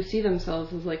 do see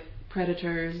themselves as like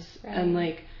predators, and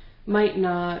like might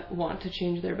not want to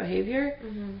change their behavior.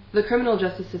 The criminal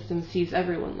justice system sees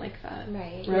everyone like that.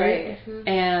 Right?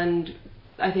 And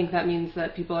I think that means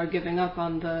that people are giving up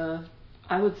on the,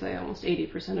 I would say almost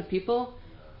 80% of people.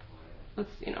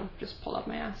 Let's, you know, just pull up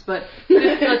my ass. But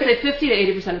let's say 50 to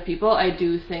 80% of people, I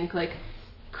do think, like,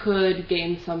 could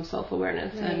gain some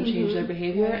self-awareness and change their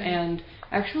behavior and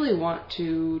actually want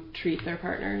to treat their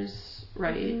partners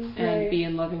right Mm-hmm. and Right. be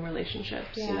in loving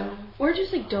relationships, Yeah. you know. Or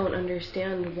just like don't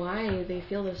understand why they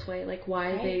feel this way, like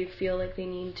why Right. they feel like they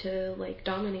need to like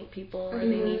dominate people or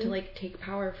they need to like take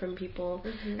power from people.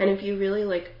 And if you really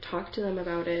like talk to them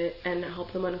about it and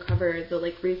help them uncover the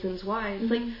like reasons why, it's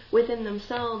like within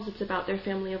themselves, it's about their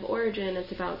family of origin,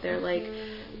 it's about their like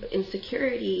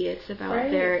insecurity, it's about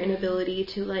Right. their inability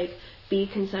to like be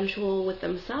consensual with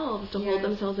themselves, to hold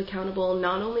themselves accountable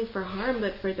not only for harm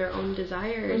but for their own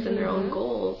desires and their own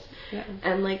goals. Yeah.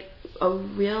 And like a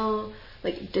real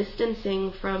like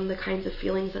distancing from the kinds of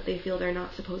feelings that they feel they're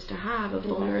not supposed to have, of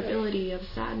vulnerability, of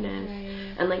sadness,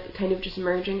 and like kind of just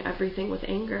merging everything with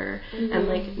anger and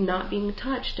like not being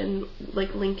touched and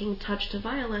like linking touch to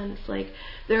violence. Like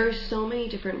there are so many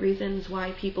different reasons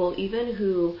why people, even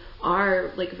who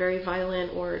are like very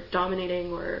violent or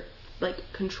dominating or like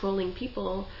controlling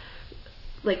people,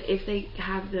 like if they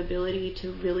have the ability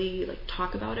to really like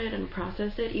talk about it and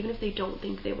process it, even if they don't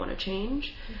think they want to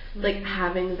change, like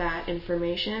having that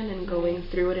information and going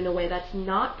through it in a way that's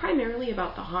not primarily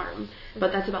about the harm,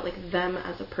 but that's about like them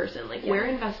as a person. Like we're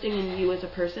investing in you as a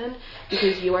person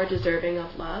because you are deserving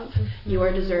of love, you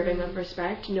are deserving of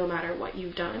respect no matter what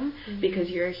you've done, because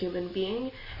you're a human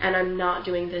being, and I'm not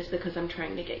doing this because I'm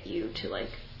trying to get you to like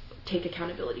take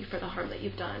accountability for the harm that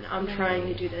you've done. I'm trying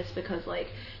to do this because like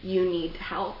you need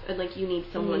help and like you need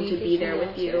someone to be there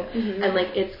with you. And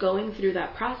like it's going through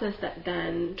that process that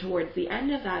then towards the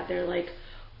end of that they're like,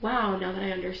 wow, now that I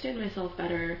understand myself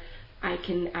better, I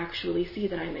can actually see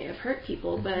that I may have hurt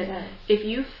people. But if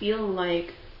you feel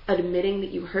like admitting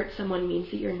that you hurt someone means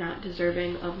that you're not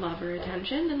deserving of love or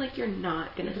attention, then like you're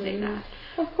not going to say that.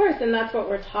 Of course, and that's what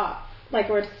we're taught. Like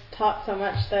we're taught so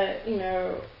much that, you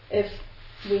know, if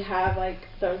we have like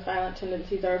those violent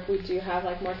tendencies, or if we do have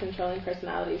like more controlling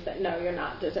personalities, that no, you're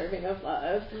not deserving of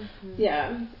love.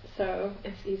 Yeah, so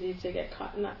it's easy to get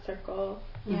caught in that circle.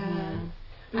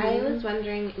 I was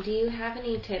wondering, do you have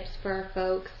any tips for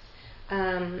folks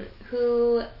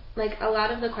who, like, a lot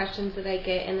of the questions that I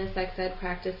get in the sex ed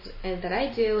practice and that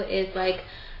I do is like,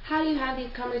 how do you have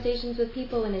these conversations with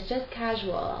people when it's just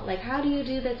casual? Like, how do you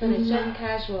do this when it's just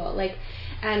casual? Like,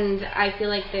 and I feel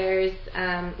like there's,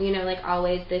 you know, like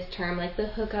always this term, like the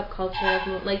hookup culture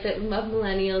of, like of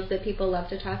millennials that people love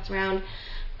to toss around.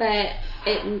 But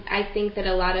I think that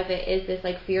a lot of it is this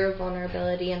like fear of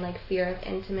vulnerability and like fear of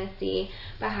intimacy.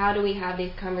 But how do we have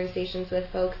these conversations with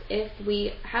folks if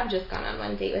we have just gone on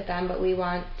one date with them, but we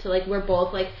want to, like, we're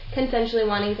both like consensually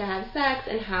wanting to have sex,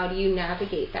 and how do you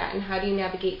navigate that, and how do you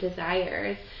navigate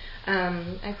desires?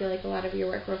 I feel like a lot of your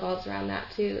work revolves around that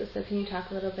too. So can you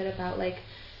talk a little bit about like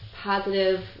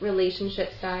positive relationship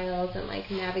styles and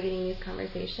like navigating these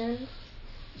conversations?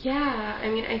 Yeah, I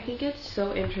mean, I think it's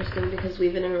so interesting because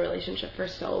we've been in a relationship for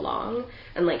so long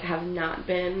and, like, have not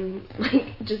been,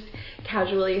 like, just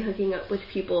casually hooking up with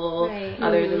people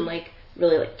other than, like,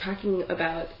 really, like, talking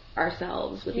about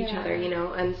ourselves with each other, you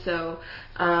know? And so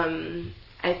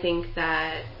I think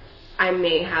that I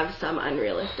may have some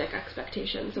unrealistic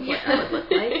expectations of what that would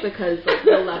look like because, like,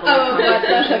 the level of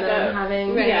conversation that I'm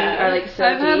having are, like, so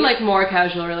I've had, like, more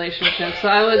casual relationships, so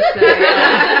I would say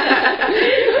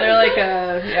they're like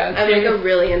I'm like a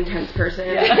really intense person.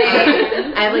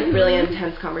 I have like really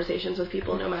intense conversations with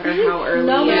people no matter how early.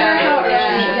 No matter how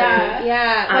early.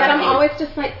 But I'm always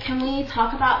just like, can we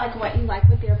talk about like what you like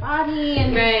with your body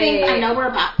and things? I know we're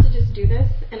about to just do this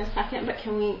in a second, but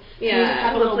can we just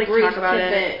have a little like brief talk about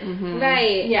tidbit? it?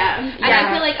 Right. And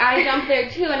I feel like I jump there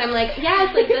too, and I'm like,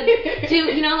 yes, like do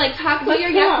you know, like talk about your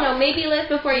yes, no, maybe list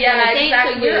before you go on a date,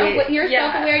 so you're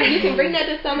self-aware, you can bring that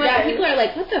to someone, and people are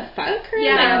like, what the fuck?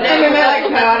 And then they're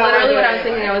like, that's literally what I was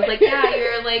thinking. I was like, yeah,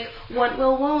 you're like want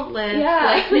will won't list.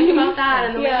 Like think about that,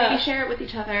 and then like maybe share it with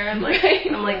each other. I'm like I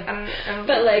don't.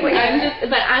 But like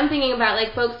I'm thinking about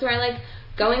like folks who are like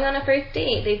going on a first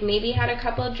date. They've maybe had a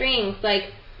couple of drinks,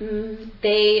 like.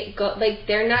 They go, like,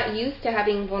 they're not used to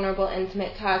having vulnerable,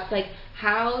 intimate talks. Like,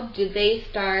 how do they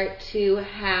start to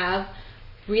have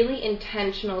really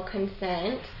intentional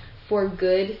consent for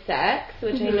good sex,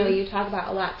 which I know you talk about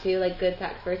a lot too, like good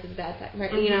sex versus bad sex,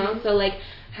 you know? So, like,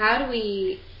 how do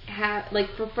we have, like,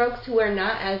 for folks who are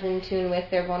not as in tune with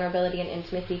their vulnerability and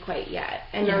intimacy quite yet,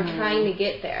 and are trying to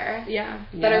get there,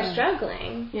 but are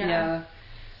struggling?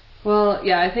 Well,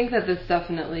 I think that this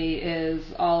definitely is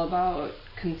all about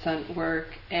consent work,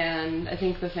 and I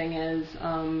think the thing is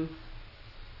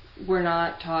we're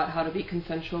not taught how to be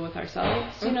consensual with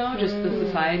ourselves, you know, just the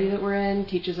society that we're in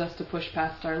teaches us to push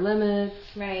past our limits,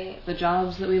 the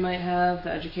jobs that we might have, the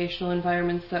educational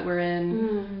environments that we're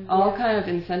in, all kind of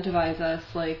incentivize us,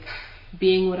 like,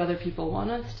 being what other people want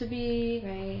us to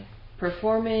be,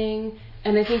 performing.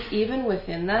 And I think even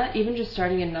within that, even just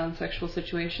starting in non-sexual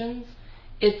situations,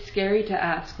 it's scary to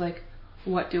ask, like,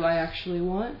 what do I actually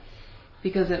want?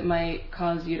 Because it might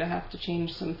cause you to have to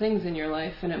change some things in your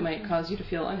life, and it might cause you to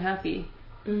feel unhappy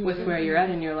with where you're at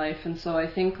in your life. And so I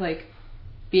think, like,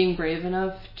 being brave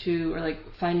enough to, or like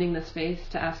finding the space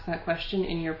to ask that question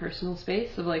in your personal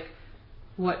space of like,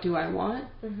 what do I want?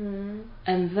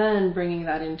 And then bringing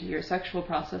that into your sexual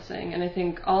processing. And I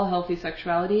think all healthy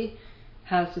sexuality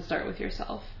has to start with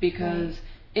yourself, because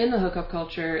in the hookup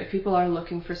culture, if people are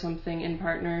looking for something in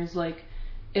partners, like,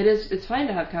 it's fine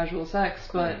to have casual sex,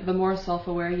 but the more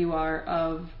self-aware you are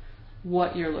of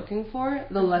what you're looking for,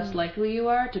 the less likely you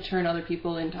are to turn other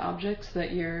people into objects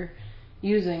that you're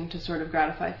using to sort of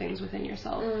gratify things within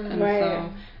yourself. And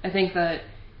so I think that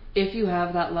if you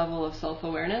have that level of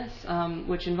self-awareness,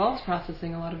 which involves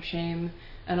processing a lot of shame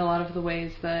and a lot of the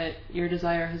ways that your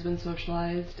desire has been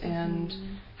socialized and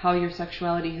how your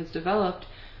sexuality has developed,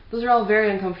 those are all very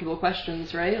uncomfortable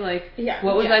questions, right? Like,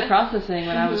 what was I processing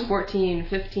when I was 14,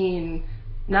 15,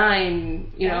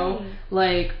 9, you know?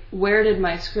 Like, where did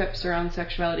my scripts around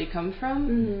sexuality come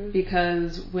from?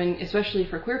 Because when, especially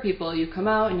for queer people, you come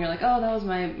out and you're like, oh, that was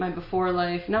my before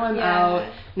life. Now I'm out.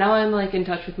 Now I'm, like, in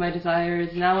touch with my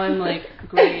desires. Now I'm, like,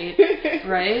 great,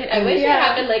 right? I wish it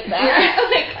happened like that.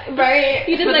 Like, right.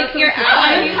 You did, like, you're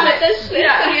out and you put this shit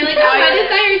and you're like, oh, my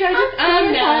desires are just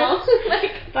now.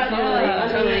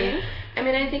 Like, totally. I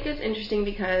mean, I think it's interesting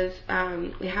because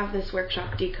we have this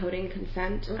workshop, Decoding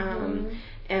Consent,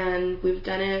 and we've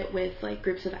done it with, like,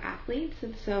 groups of athletes.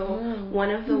 And so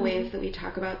one of the ways that we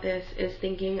talk about this is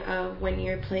thinking of when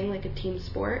you're playing, like, a team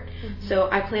sport. So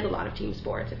I played a lot of team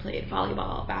sports. I played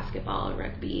volleyball, basketball,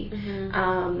 rugby.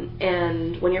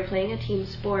 And when you're playing a team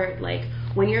sport, like,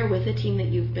 when you're with a team that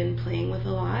you've been playing with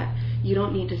a lot, you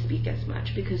don't need to speak as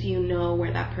much because you know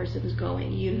where that person's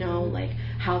going. You know, like,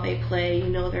 how they play. You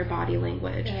know their body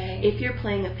language. If you're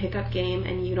playing a pickup game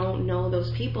and you don't know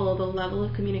those people, the level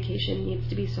of communication needs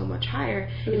to be so much higher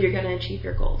if you're going to achieve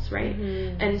your goals, right?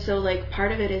 And so, like,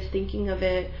 part of it is thinking of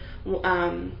it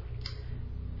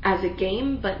as a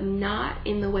game, but not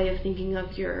in the way of thinking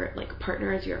of your, like,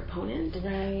 partner as your opponent,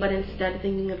 but instead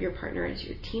thinking of your partner as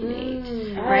your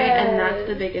teammate, right? And that's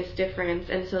the biggest difference.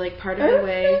 And so, like, part of the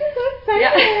way,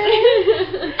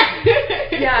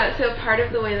 so part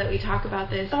of the way that we talk about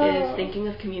this is thinking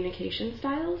of communication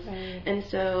styles, and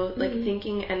so, like,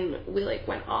 thinking, and we, like,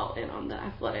 went all in on the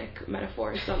athletic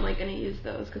metaphors, so I'm, like, going to use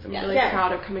those because I'm really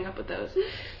proud of coming up with those.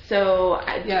 So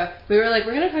we were like,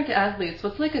 we're going to talk to athletes.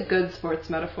 What's, like, a good sports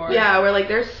metaphor? Yeah, we're like,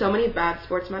 there's so many bad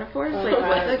sports metaphors. Like,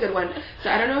 what's a good one? So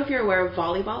I don't know if you're aware of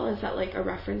volleyball. Is that, like, a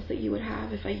reference that you would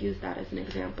have if I use that as an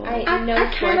example? I know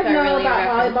sports are really a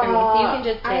reference for me, so you can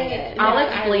just say it. I'll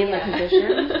explain the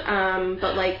positions.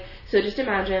 But, like, so just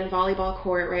imagine volleyball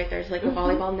court, right? There's, like, a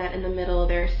volleyball net in the middle.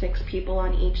 There are 6 people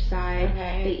on each side.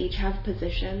 They each have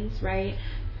positions, right?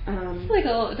 Like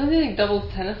don't you think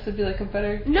doubles tennis would be like a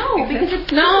better? No, because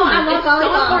it's I love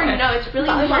volleyball. so important. No, it's really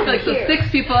important. Like so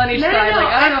 6 people on each side. Like,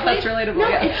 I don't know if that's relatable. No,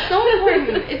 it's so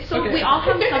important. It's so we all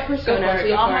have sub-personas.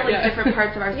 We all have, like, different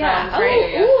parts of ourselves,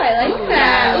 right? Ooh, I like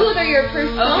that. Ooh, they're your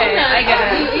personas. Okay, I get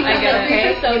it.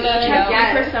 You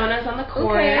have 3 personas on the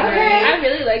court. Okay, I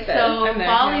really like that. So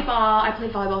volleyball, I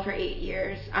played volleyball for 8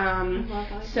 years.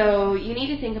 So you need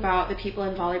to think about the people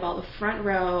in volleyball. The front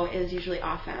row is usually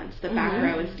offense. The back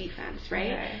row is defense,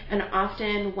 right? And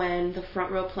often when the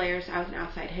front row players, I was an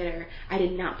outside hitter, I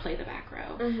did not play the back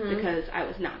row because I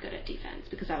was not good at defense,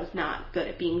 because I was not good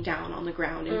at being down on the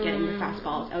ground and getting the fast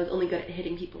balls. I was only good at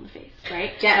hitting people in the face,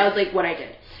 right? That was, like, what I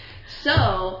did.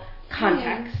 So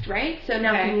context, right? So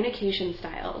now communication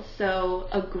styles. So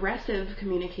aggressive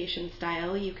communication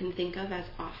style you can think of as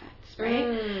offense,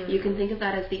 right? You can think of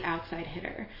that as the outside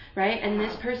hitter, right? And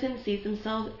this person sees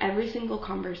themselves, every single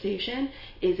conversation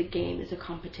is a game, is a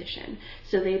competition.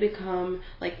 So they become,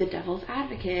 like, the devil's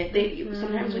advocate. They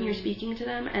sometimes when you're speaking to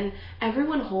them, and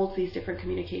everyone holds these different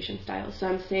communication styles. So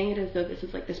I'm saying it as though this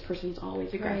is, like, this person's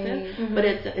always aggressive, but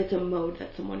it's a mode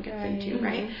that someone gets into,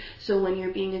 right? So when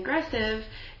you're being aggressive,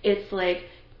 it's like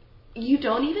you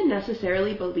don't even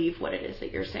necessarily believe what it is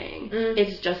that you're saying.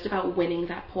 It's just about winning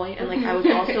that point. And, like, I was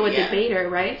also a debater,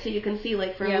 right? So you can see,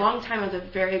 like, for a long time I was a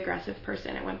very aggressive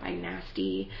person. I went by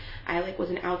nasty. I, like, was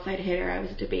an outside hitter. I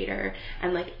was a debater.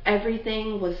 And, like,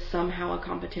 everything was somehow a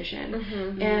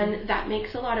competition. And that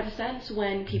makes a lot of sense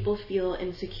when people feel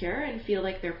insecure and feel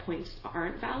like their points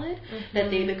aren't valid,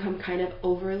 that they become kind of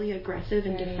overly aggressive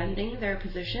in defending their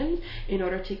positions in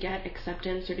order to get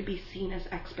acceptance or to be seen as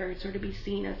experts or to be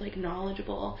seen as, like,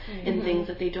 knowledgeable in things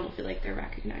that they don't feel like they're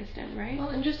recognized in, right? Well,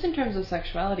 and just in terms of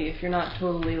sexuality, if you're not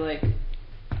totally, like,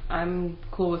 I'm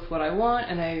cool with what I want,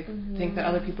 and I think that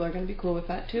other people are going to be cool with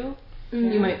that too.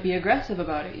 You might be aggressive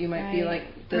about it. You might be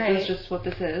like, this is just what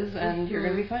this is, and you're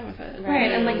going to be fine with it.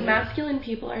 Right, and like masculine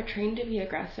people are trained to be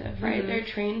aggressive, right? They're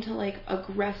trained to like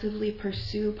aggressively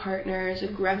pursue partners,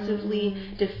 aggressively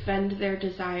defend their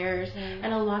desires,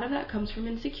 and a lot of that comes from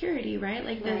insecurity, right?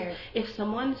 Like this, if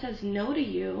someone says no to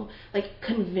you, like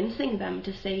convincing them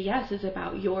to say yes is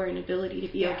about your inability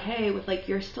to be okay with like,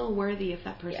 you're still worthy if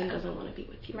that person doesn't want to be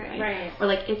with you, right? Or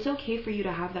like, it's okay for you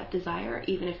to have that desire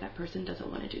even if that person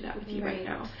doesn't want to do that with you right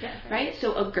now, right?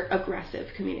 So aggressive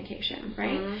communication,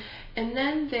 right? And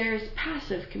then there's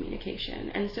passive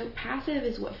communication, and so passive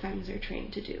is what femmes are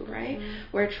trained to do, right?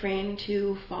 We're trained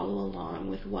to follow along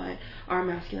with what our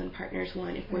masculine partners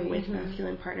want if we're with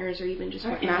masculine partners, or even just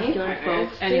what masculine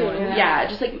folks,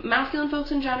 just like masculine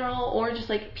folks in general, or just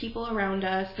like people around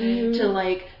us, to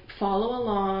like follow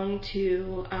along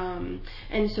to,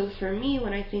 and so for me,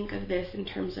 when I think of this in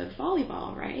terms of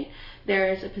volleyball, right,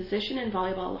 there is a position in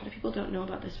volleyball, a lot of people don't know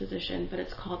about this position, but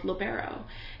it's called libero.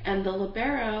 And the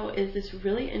libero is this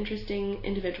really interesting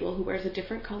individual who wears a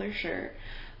different color shirt,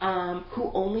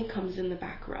 who only comes in the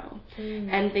back row.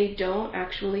 And they don't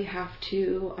actually have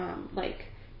to, like,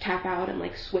 tap out and,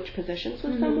 like, switch positions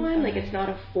with someone. Like, it's not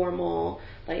a formal,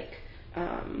 like,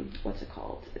 what's it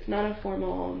called? It's not a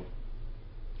formal...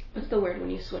 What's the word when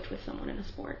you switch with someone in a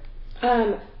sport?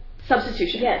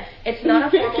 Substitution. Yes. It's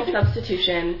not a formal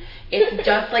substitution. It's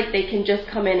just like they can just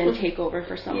come in and take over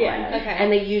for someone.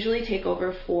 And they usually take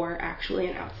over for actually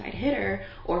an outside hitter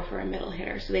or for a middle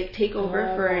hitter. So they take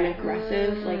over for an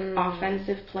aggressive, like,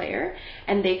 offensive player,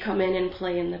 and they come in and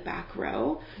play in the back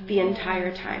row the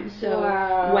entire time. So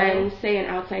when, say, an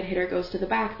outside hitter goes to the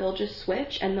back, they'll just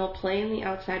switch and they'll play in the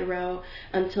outside row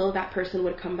until that person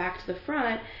would come back to the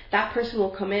front. That person will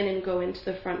come in and go into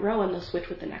the front row, and they'll switch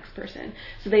with the next person.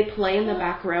 So they play in the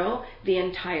back row the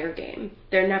entire game.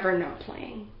 They're never not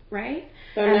playing, right?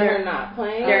 They're never not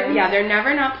playing? They're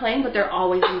never not playing, but they're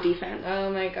always in defense. Oh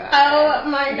my god. Oh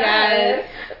my god.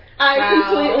 I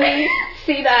completely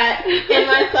see that in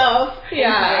myself.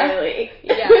 Entirely.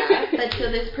 But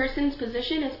so this person's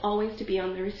position is always to be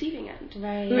on the receiving end.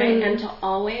 Right? And to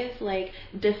always, like,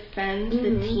 defend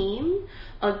the team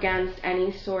against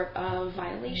any sort of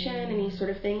violation, any sort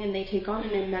of thing, and they take on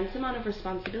an immense amount of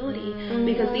responsibility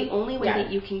because the only way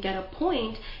that you can get a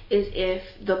point is if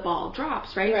the ball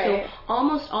drops, right? So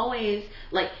almost always,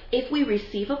 like, if we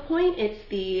receive a point, it's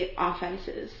the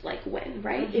offense's, like, win,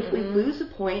 right? If we lose a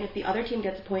point, if the other team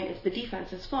gets a point, it's the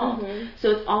defense's fault.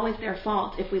 So it's always their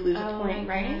fault if we lose a point,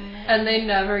 right? And they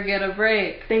never get a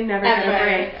break. They never get a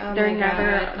break. They're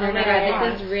never.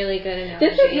 This is really good analogy.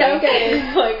 This is so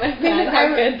good. Like my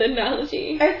friend. Good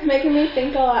analogy. It's making me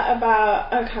think a lot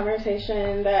about a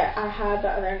conversation that I had the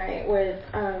other night with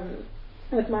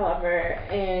my lover,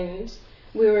 and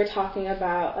we were talking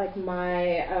about like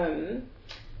my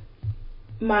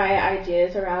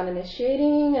ideas around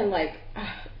initiating and like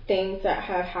things that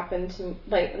have happened to,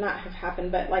 like, not have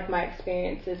happened, but like my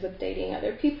experiences with dating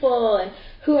other people and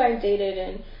who I've dated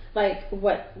and like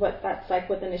what that's like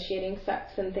with initiating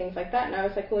sex and things like that. And I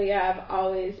was like, well, yeah, I've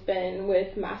always been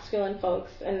with masculine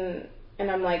folks, and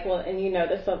I'm like, well, and you know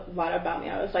this a lot about me.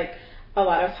 I was like, a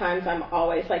lot of times I'm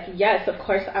always like, yes, of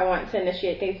course I want to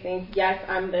initiate these things, yes,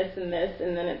 I'm this and this,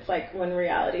 and then it's like when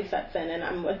reality sets in and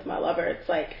I'm with my lover, it's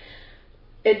like,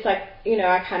 you know,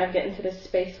 I kind of get into this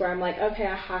space where I'm like, okay,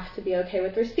 I have to be okay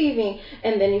with receiving,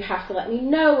 and then you have to let me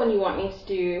know when you want me to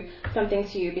do something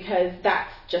to you, because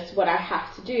that's just what I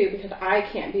have to do, because I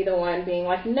can't be the one being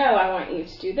like, no, I want you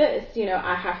to do this, you know,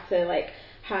 I have to like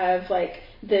have like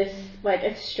this like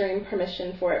extreme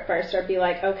permission for it first, or be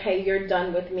like, okay, you're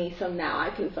done with me, so now I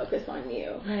can focus on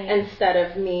you, instead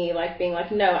of me like being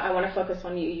like, no, I want to focus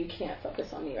on you, you can't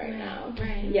focus on me right now.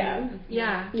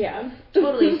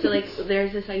 Totally. So like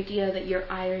there's this idea that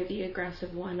you're either the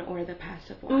aggressive one or the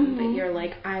passive one, that you're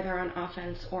like either on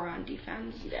offense or on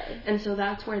defense. And so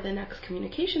that's where the next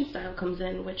communication style comes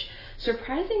in, which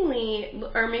surprisingly,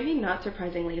 or maybe not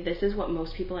surprisingly, this is what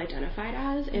most people identified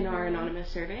as in our anonymous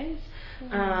surveys.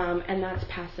 And that's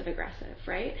passive aggressive,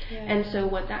 right? And so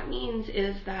what that means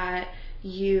is that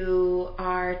you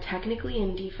are technically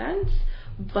in defense,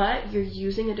 but you're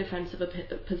using a defensive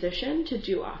position to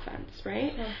do offense,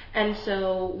 right? And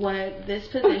so what this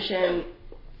position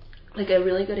like a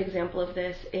really good example of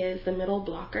this is the middle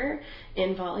blocker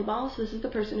in volleyball. So this is the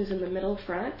person who's in the middle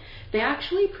front. They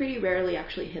actually pretty rarely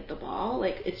actually hit the ball.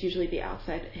 Like, it's usually the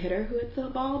outside hitter who hits the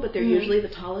ball, but they're usually the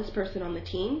tallest person on the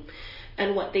team.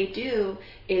 And what they do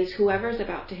is whoever's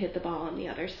about to hit the ball on the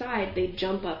other side, they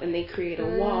jump up and they create a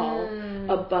wall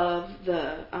above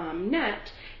the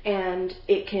net, and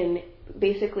it can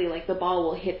basically, like, the ball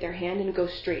will hit their hand and go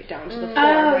straight down to the floor,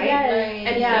 right?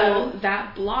 And so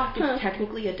that block is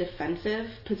technically a defensive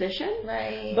position,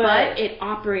 but it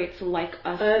operates like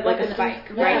a spike,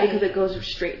 right? Because it goes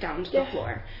straight down to the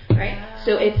floor, right?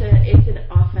 So it's an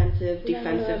offensive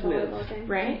defensive move,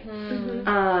 right?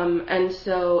 And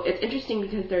so it's interesting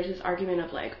because there's this argument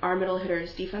of, like, are middle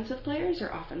hitters defensive players or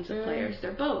offensive players?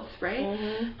 They're both, right?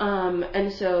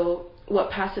 And so what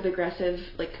passive-aggressive,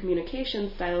 like,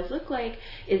 communication styles look like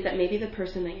is that maybe the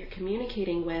person that you're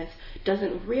communicating with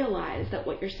doesn't realize that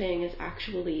what you're saying is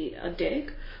actually a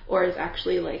dig or is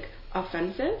actually, like,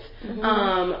 offensive,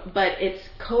 but it's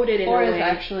coded in a way... Or is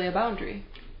actually a boundary.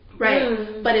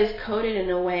 Right, but is coded in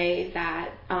a way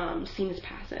that seems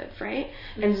passive, right?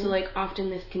 And so, like, often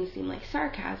this can seem like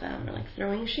sarcasm or, like,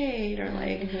 throwing shade or,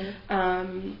 like...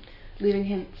 leaving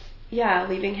hints. Yeah,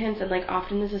 leaving hints, and, like,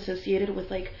 often is associated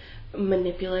with, like,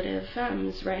 manipulative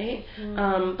femmes, right?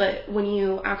 But when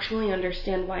you actually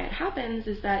understand why it happens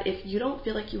is that if you don't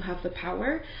feel like you have the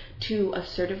power to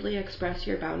assertively express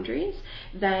your boundaries,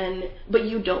 then, but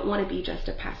you don't want to be just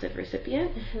a passive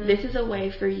recipient, this is a way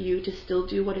for you to still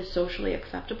do what is socially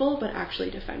acceptable, but actually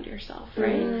defend yourself, right?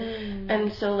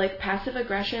 And so, like, passive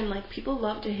aggression, like, people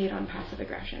love to hate on passive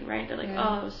aggression, right? They're like,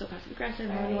 oh, it was so passive aggressive,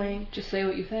 how annoying. Just say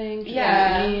what you think.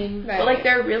 Yeah. What you mean. But, like,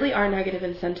 there really are negative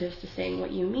incentives to saying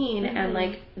what you mean, and,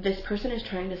 like, this person is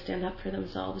trying to stand up for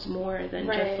themselves more than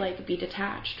just, like, be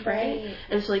detached, right?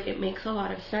 And so, like, it makes a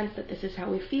lot of sense that this is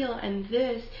how we feel, and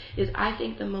this is, I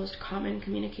think, the most common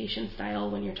communication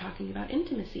style when you're talking about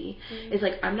intimacy, is,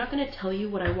 like, I'm not going to tell you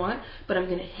what I want, but I'm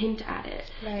going to hint at it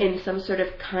in some sort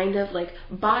of kind of, like,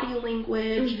 body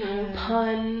language,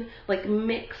 pun, like,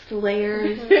 mixed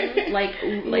layers, like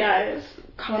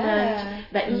comment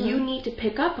that you need to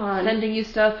pick up on. Sending you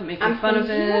stuff and making fun of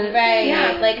it. Right.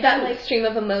 Yeah. Like that, like, stream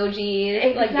of emojis.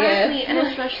 Exactly. Like, and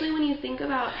especially when you think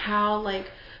about how,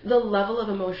 like, the level of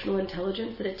emotional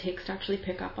intelligence that it takes to actually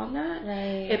pick up on that,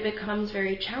 it becomes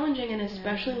very challenging, and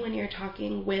especially when you're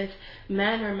talking with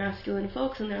men or masculine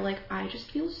folks and they're like, I just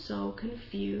feel so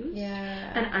confused,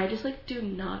 and I just, like, do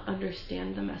not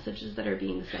understand the messages that are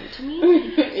being sent to me.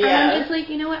 And I'm just like,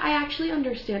 you know what, I actually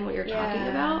understand what you're talking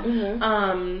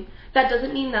about. That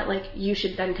doesn't mean that, like, you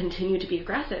should then continue to be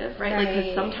aggressive, right? Like,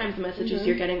 because sometimes the messages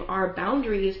you're getting are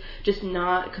boundaries, just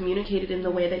not communicated in the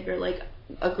way that you're, like,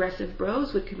 aggressive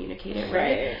bros would communicate it,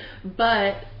 right?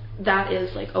 But that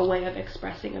is, like, a way of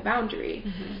expressing a boundary.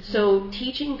 So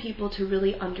teaching people to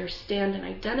really understand and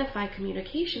identify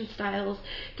communication styles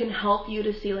can help you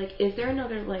to see, like, is there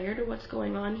another layer to what's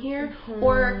going on here?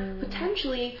 Or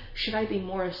potentially, should I be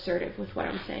more assertive with what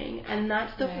I'm saying? And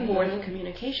that's the fourth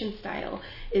communication style,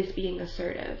 is being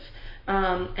assertive.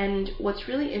 And what's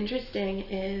really interesting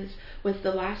is with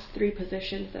the last three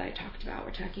positions that I talked about,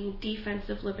 we're talking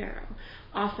defensive libero,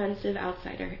 offensive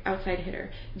outside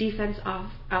hitter, defense,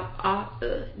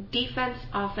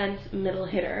 offense, middle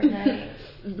hitter.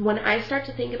 When I start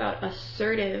to think about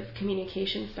assertive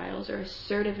communication styles or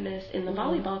assertiveness in the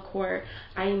volleyball court,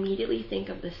 I immediately think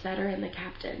of the setter and the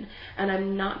captain. And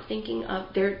I'm not thinking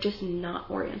of, they're just not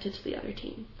oriented to the other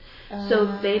team.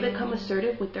 So they become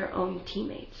assertive with their own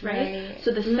teammates, right?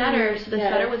 So the setter,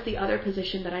 setter was the other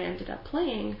position that I ended up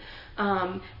playing.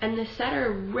 And the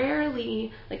setter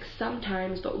rarely, like,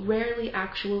 sometimes, but rarely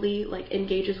actually, like,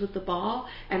 engages with the ball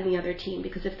and the other team,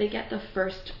 because if they get the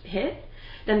first hit,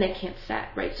 then they can't set,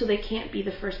 right? So they can't be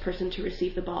the first person to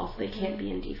receive the ball, so they can't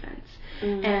be in defense.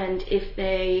 And if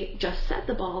they just set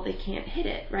the ball, they can't hit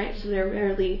it, right? So they're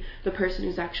rarely the person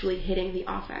who's actually hitting the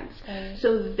offense.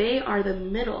 So they are the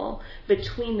middle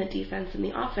between the defense and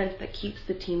the offense that keeps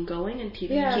the team going and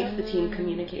keeps the team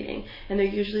communicating. And they're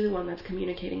usually the one that's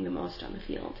communicating the most on the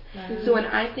field. So when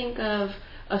I think of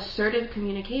assertive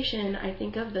communication, I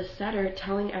think of the setter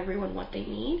telling everyone what they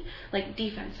need. Like,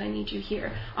 defense, I need you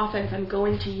here. Offense, I'm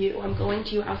going to you. I'm going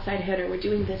to you, outside hitter. We're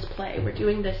doing this play. We're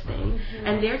doing this thing.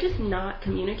 And they're just not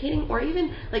communicating, or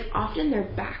even, like, often their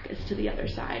back is to the other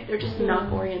side. They're just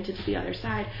not oriented to the other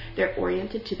side. They're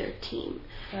oriented to their team.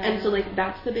 And so, like,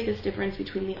 that's the biggest difference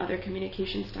between the other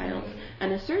communication styles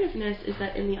and assertiveness, is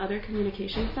that in the other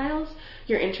communication styles,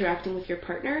 you're interacting with your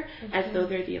partner as though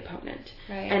they're the opponent.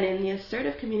 And in the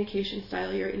assertive communication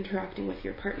style, you're interacting with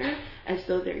your partner as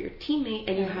though they're your teammate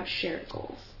and you have shared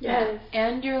goals.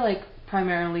 And you're, like,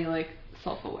 primarily like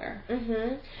self-aware.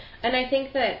 And I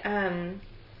think that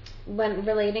when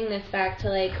relating this back to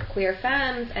like queer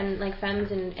femmes and like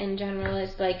femmes in general,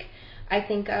 is like I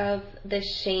think of the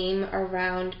shame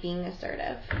around being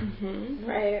assertive.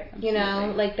 Right. You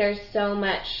know, like there's so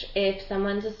much. If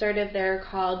someone's assertive, they're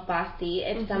called bossy.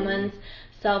 If someone's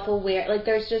self-aware, like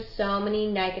there's just so many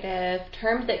negative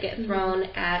terms that get thrown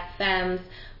at femmes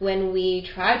when we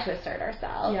try to assert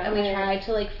ourselves, and we try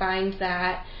to like find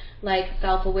that like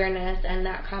self-awareness and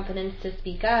that confidence to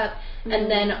speak up,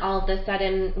 and then all of a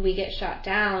sudden we get shot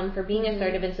down for being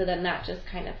assertive, and so then that just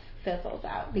kind of fizzles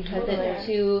out because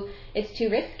it's too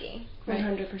risky.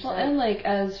 100%. Well, and like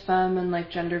as femme and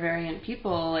like gender variant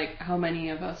people, like how many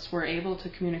of us were able to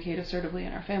communicate assertively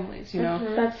in our families, you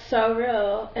know? That's so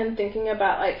real. And thinking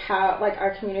about like how like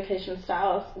our communication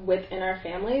styles within our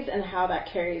families and how that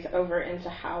carries over into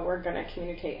how we're going to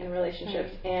communicate in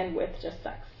relationships and with just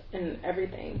sex and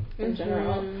everything in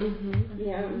general.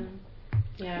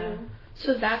 Yeah.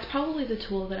 So that's probably the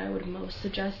tool that I would most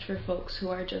suggest for folks who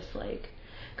are just like,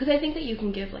 because I think that you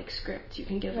can give like scripts, you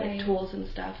can give like tools and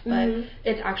stuff, but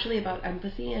it's actually about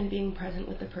empathy and being present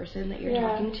with the person that you're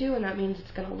talking to, and that means it's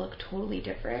going to look totally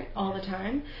different all the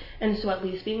time. And so at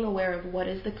least being aware of what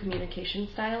is the communication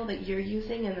style that you're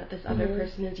using and that this other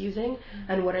person is using,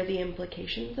 and what are the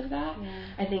implications of that,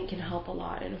 I think can help a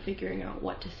lot in figuring out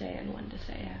what to say and when to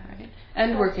say it. Right?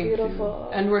 And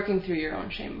working through your own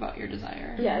shame about your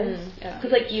desire. Yes.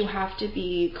 Because like you have to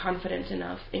be confident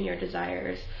enough in your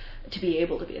desires to be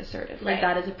able to be assertive. Like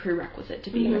that is a prerequisite to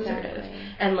being assertive.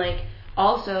 And like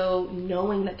also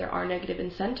knowing that there are negative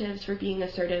incentives for being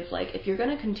assertive. Like if you're going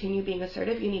to continue being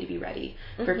assertive, you need to be ready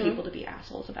for people to be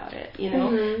assholes about it, you know?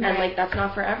 And like that's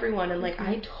not for everyone. And like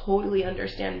I totally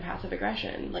understand passive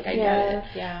aggression. Like I get it.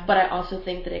 Yeah. But I also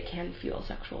think that it can fuel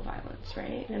sexual violence,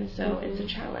 right? And so it's a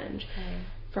challenge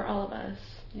for all of us.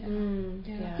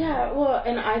 Yeah, well,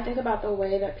 and I think about the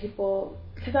way that people,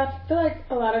 because I feel like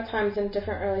a lot of times in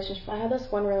different relationships, I had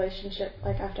this one relationship,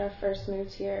 like after I first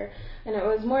moved here, and it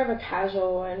was more of a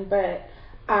casual one, but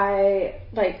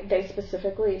they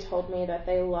specifically told me that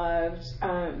they loved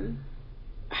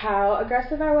how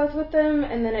aggressive I was with them,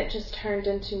 and then it just turned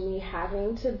into me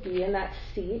having to be in that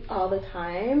seat all the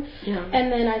time.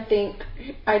 And then I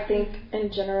think in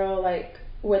general, like,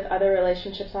 with other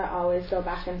relationships, I always go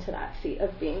back into that seat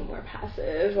of being more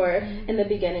passive, or in the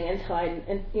beginning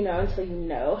until you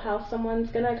know how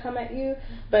someone's gonna come at you.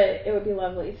 But it would be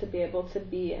lovely to be able to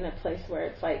be in a place where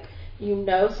it's like, you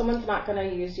know, someone's not gonna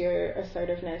use your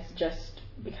assertiveness just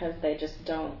because they just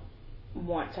don't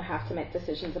want to have to make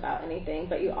decisions about anything,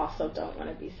 but you also don't want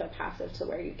to be so passive to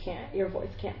where your voice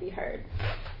can't be heard.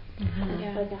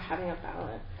 Like having a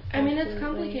balance. I mean, it's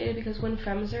complicated because when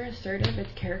femmes are assertive,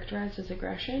 it's characterized as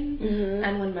aggression,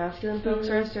 and when masculine folks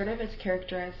are assertive, it's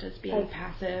characterized as being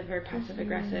passive or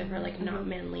passive-aggressive or, like, not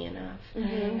manly enough.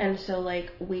 And so,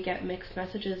 like, we get mixed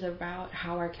messages about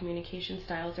how our communication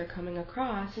styles are coming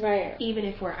across, even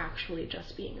if we're actually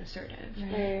just being assertive.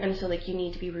 And so, like, you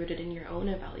need to be rooted in your own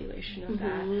evaluation of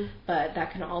that, but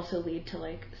that can also lead to,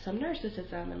 like, some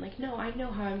narcissism and, like, no, I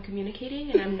know how I'm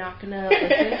communicating, and I'm not going to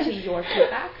listen to your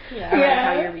feedback about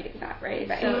how you're reading that, right?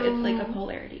 So it's like a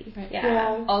polarity.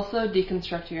 Also,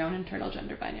 deconstruct your own internal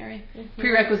gender binary.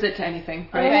 Prerequisite to anything,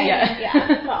 right?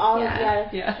 All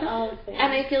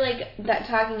And I feel like that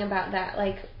talking about that,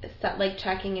 like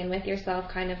checking in with yourself,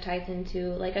 kind of ties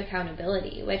into like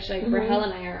accountability, which like Rahel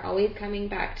and I are always coming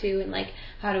back to, and like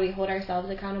how do we hold ourselves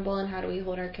accountable, and how do we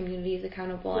hold our communities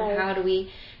accountable, and how do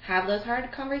we have those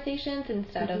hard conversations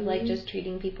instead of like just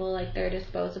treating people like they're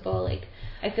disposable. Like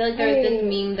I feel like there was this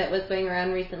meme that was going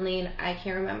around recently, and I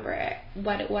can't remember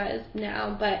what it was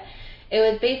now, but it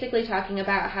was basically talking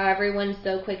about how everyone's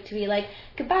so quick to be like,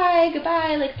 goodbye,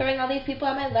 like throwing all these people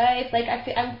out of my life, like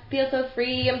I feel so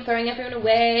free, I'm throwing everyone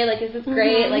away, like this is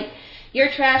great, like you're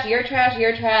trash,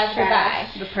 goodbye.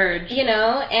 The purge. You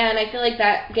know, and I feel like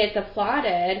that gets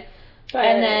applauded.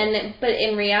 But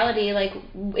in reality, like,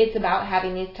 it's about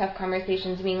having these tough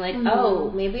conversations, being like,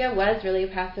 oh, maybe I was really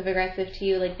passive aggressive to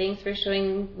you, like, thanks for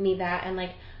showing me that, and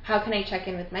like, how can I check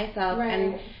in with myself,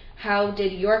 and how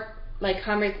did your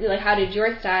how did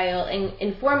your style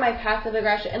inform my passive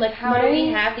aggression, and like, how do we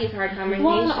have these hard conversations?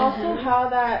 Well, and also how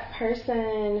that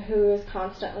person who is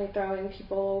constantly throwing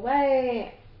people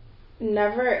away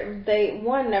never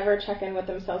check in with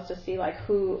themselves to see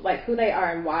who they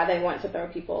are and why they want to throw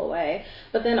people away.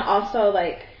 But then also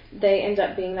like they end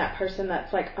up being that person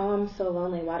that's like, oh, I'm so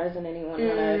lonely, why doesn't anyone want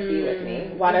to be with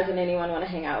me, why doesn't anyone want to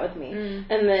hang out with me?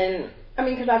 And then I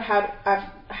mean, because I've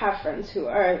had friends who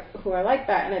are like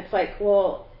that, and it's like,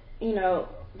 well, you know,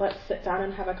 let's sit down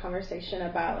and have a conversation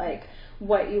about, like,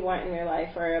 what you want in your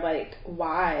life, or, like,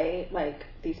 why, like,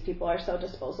 these people are so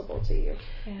disposable to you.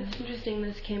 Yeah. It's interesting,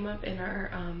 this came up in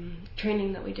our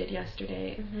training that we did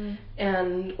yesterday,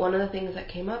 and one of the things that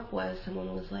came up was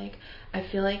someone was like, I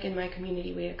feel like in my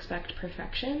community we expect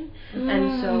perfection,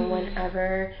 and so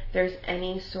whenever there's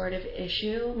any sort of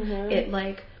issue, it,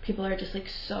 like, people are just, like,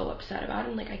 so upset about it,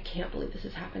 and, like, I can't believe this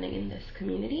is happening in this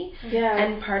community. Yeah.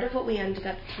 And part of what we ended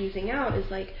up teasing out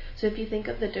is, like, so if you think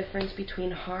of the difference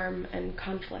between harm and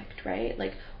conflict, right?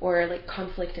 Like, or, like,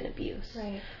 conflict and abuse.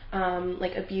 Right.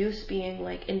 Like, abuse being,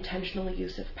 like, intentional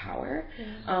use of power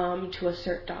to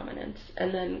assert dominance.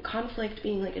 And then conflict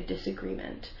being, like, a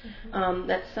disagreement.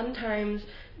 That sometimes,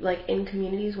 like, in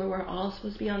communities where we're all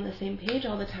supposed to be on the same page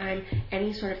all the time,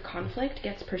 any sort of conflict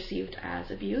gets perceived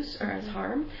as abuse or as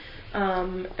harm.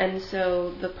 And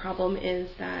so the problem is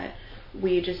that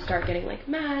we just start getting, like,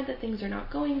 mad that things are not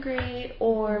going great,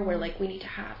 or we're like, we need to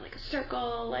have, like, a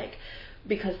circle, like,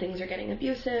 because things are getting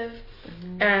abusive.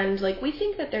 And, like, we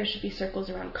think that there should be circles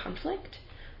around conflict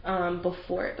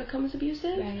before it becomes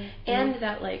abusive. Right. And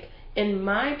that, like, in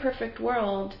my perfect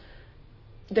world,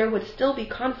 there would still be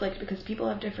conflict because people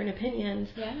have different opinions,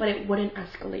 but it wouldn't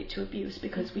escalate to abuse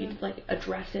because we'd, like,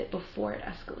 address it before it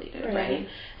escalated, right?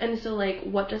 And so, like,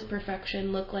 what does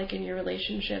perfection look like in your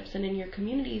relationships and in your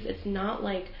communities? It's not,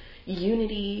 like,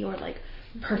 unity or, like,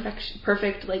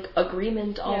 perfect like,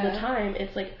 agreement all the time.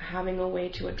 It's, like, having a way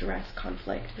to address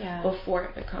conflict before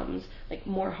it becomes, like,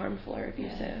 more harmful or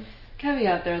abusive.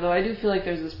 Caveat there, though, I do feel like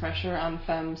there's this pressure on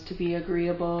femmes to be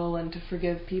agreeable and to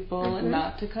forgive people and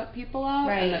not to cut people out,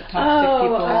 and that toxic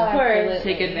people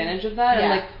take advantage of that. And,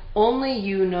 like, only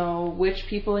you know which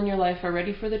people in your life are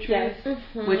ready for the truth,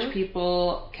 which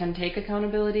people can take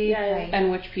accountability,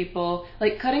 and which people,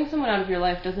 like, cutting someone out of your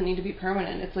life doesn't need to be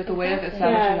permanent. It's, like, a way of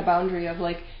establishing a boundary of,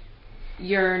 like,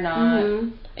 you're not able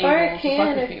to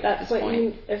fuck with me at this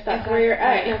point. If that's where you're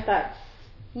at, and if that's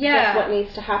just what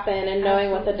needs to happen, and knowing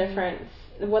what the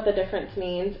difference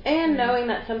means, and knowing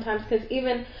that sometimes, because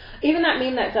even that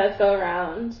meme that does go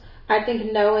around, I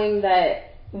think knowing that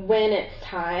when it's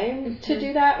time to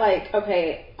do that, like,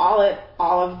 okay, all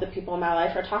of the people in my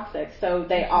life are toxic, so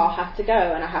they all have to go,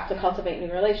 and I have to cultivate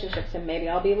new relationships, and maybe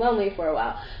I'll be lonely for a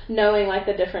while. Knowing, like,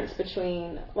 the difference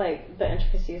between, like, the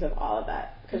intricacies of all of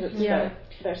that, because it's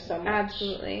there's so much.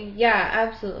 Absolutely. Yeah,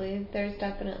 absolutely. There's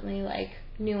definitely, like,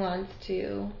 nuance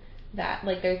to that.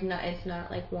 Like, it's not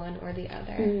like one or the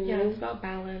other. Yeah, it's about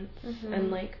balance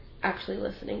and, like, actually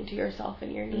listening to yourself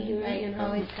and your needs. Right, you know?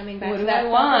 always coming back what to do that. I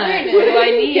want? What do I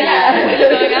need?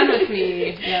 What's going on with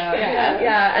me?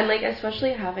 Yeah, and, like,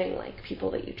 especially having, like,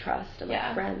 people that you trust and,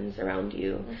 like, friends around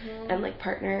you and, like,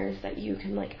 partners that you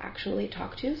can, like, actually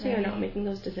talk to, so you're not making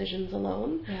those decisions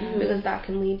alone, because that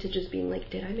can lead to just being like,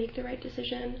 did I make the right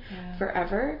decision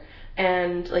forever?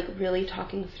 And, like, really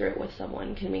talking through it with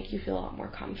someone can make you feel a lot more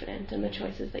confident in the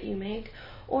choices that you make,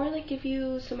 or, like, give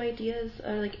you some ideas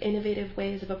or, like, innovative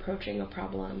ways of approaching a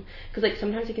problem. Because, like,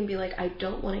 sometimes it can be like, I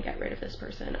don't want to get rid of this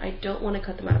person, I don't want to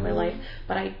cut them out of my life,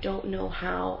 but I don't know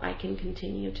how I can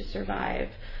continue to survive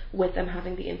with them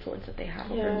having the influence that they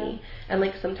have over me. And,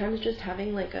 like, sometimes just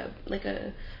having, like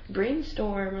a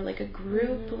brainstorm or, like, a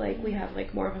group, like, we have,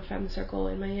 like, more of a femme circle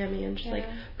in Miami, and just like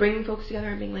bringing folks together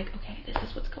and being like, okay, this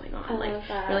is what's going on, like,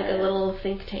 we're like a little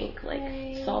think tank, like,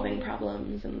 solving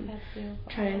problems and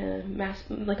trying to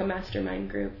like a mastermind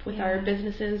group with our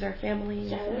businesses, our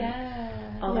families,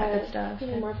 all that good stuff.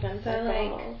 More femme so,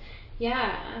 like,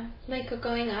 like,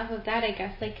 going off of that, I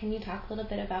guess, like, can you talk a little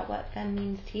bit about what femme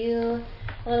means to you?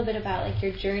 A little bit about, like,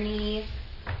 your journey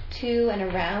to and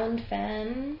around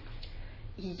femme?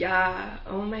 Yeah,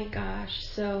 oh my gosh.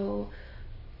 So,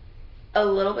 a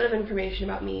little bit of information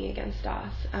about me against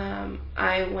Stas.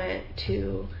 I went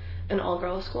to an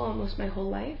all-girls school almost my whole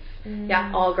life.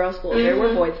 Yeah, all-girls school. There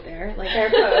were boys there. Like,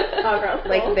 all-girls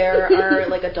school. Like, there are,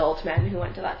 like, adult men who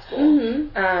went to that school.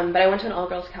 But I went to an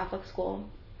all-girls Catholic school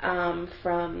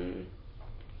from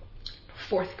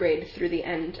 4th grade through the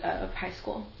end of high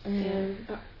school.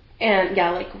 And,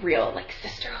 like, real, like,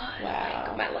 sisterhood,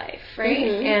 like, my life, right?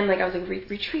 And, like, I was a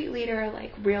retreat leader,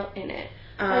 like, real in it.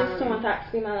 I used to want that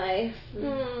to be my life.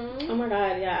 Oh my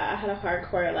god, yeah. I had a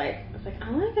hardcore, like, I was like, I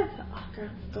want to go to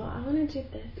all-girls school. I want to do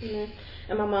this.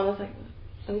 And my mom was like,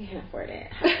 we can't afford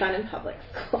it. Have fun in public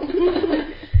school.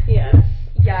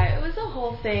 Yeah, it was a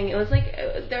whole thing. It was, like,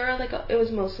 it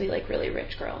was mostly, like, really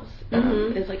rich girls.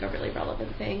 Is, like, a really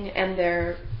relevant thing. And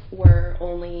their were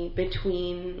only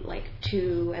between like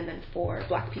 2 and then 4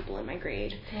 Black people in my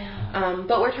grade. Yeah.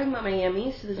 But we're talking about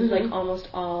Miami, so this is like almost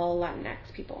all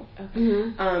Latinx people.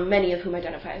 Okay. Many of whom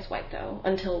identify as white though,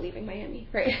 until leaving Miami,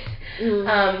 right?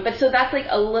 But so that's like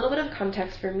a little bit of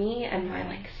context for me and my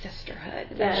like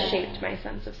sisterhood that shaped my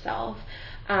sense of self.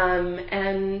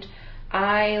 And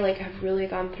I like have really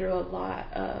gone through a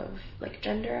lot of like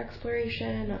gender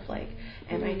exploration of like,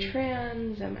 am I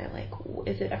trans? Am I like,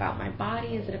 is it about my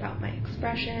body? Is it about my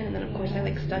expression? And then of course I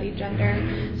like studied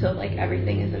gender, so like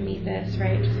everything is a mythos,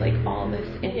 right? Just like all this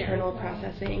internal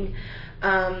processing.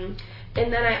 And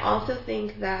then I also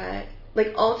think that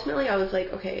like ultimately I was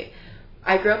like, okay,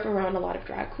 I grew up around a lot of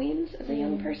drag queens as a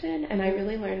young person, and I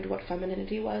really learned what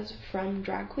femininity was from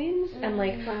drag queens. And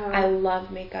like, I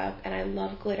love makeup, and I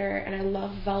love glitter, and I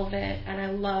love velvet, and I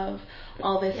love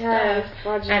all this stuff.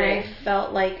 Gorgeous. And I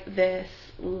felt like this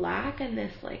lack and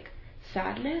this like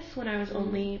sadness when I was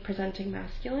only presenting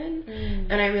masculine.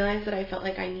 And I realized that I felt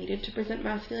like I needed to present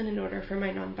masculine in order for my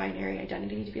non-binary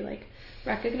identity to be like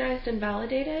recognized and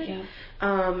validated.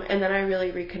 And then I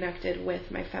really reconnected with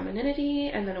my femininity,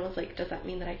 and then I was like, does that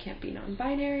mean that I can't be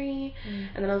non-binary?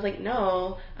 And then I was like,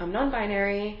 no, I'm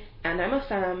non-binary, and I'm a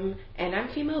femme, and I'm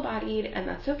female-bodied, and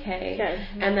that's okay.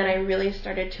 And then I really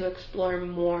started to explore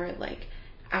more like,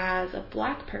 as a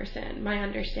Black person, my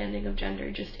understanding of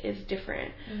gender just is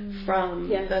different from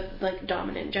the like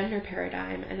dominant gender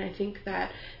paradigm. And I think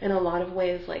that in a lot of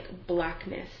ways, like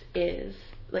Blackness is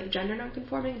like gender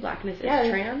nonconforming, Blackness is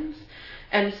trans.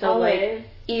 And so like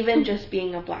even just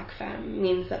being a Black femme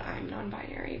means that I'm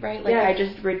non-binary, right? Like I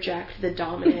just reject the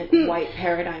dominant white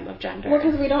paradigm of gender. Well,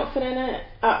 because we don't fit in it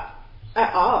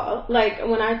at all. Like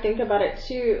when I think about it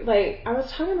too, like I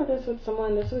was talking about this with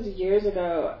someone, this was years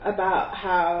ago, about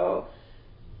how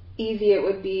easy it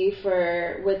would be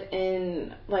for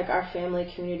within like our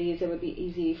family communities, it would be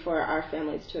easy for our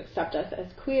families to accept us as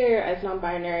queer, as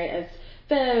non-binary, as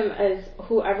femme, as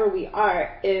whoever we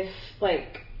are, if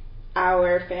like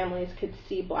our families could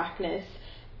see Blackness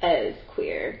as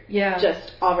queer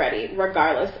just already,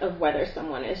 regardless of whether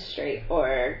someone is straight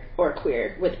or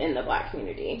queer within the Black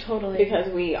community. Totally.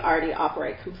 Because we already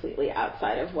operate completely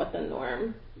outside of what the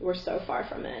norm. We're so far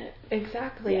from it.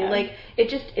 Exactly. Like it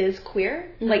just is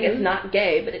queer. Like it's not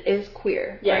gay, but it is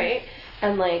queer, right?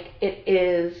 And like it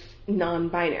is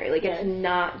non-binary. Like it's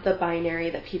not the binary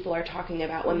that people are talking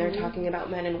about when they're talking about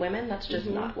men and women. That's just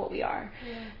not what we are.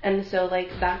 And so like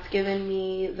that's given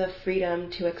me the freedom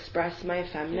to express my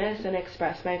femness and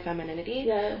express my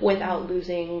femininity without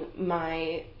losing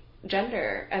my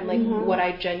gender and like what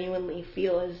I genuinely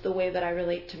feel is the way that I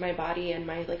relate to my body and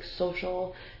my like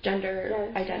social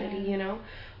gender identity, you know?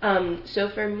 So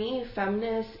for me,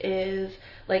 femness is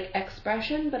like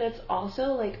expression, but it's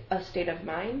also like a state of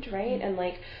mind, right? And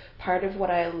like part of what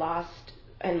I lost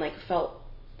and like felt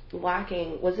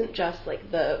lacking wasn't just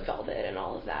like the velvet and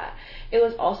all of that. It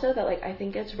was also that like I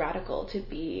think it's radical to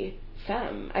be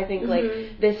femme. I think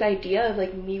like this idea of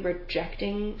like me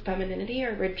rejecting femininity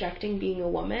or rejecting being a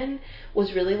woman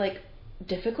was really like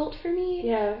difficult for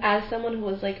me as someone who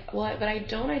was like, well, but I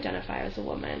don't identify as a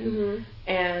woman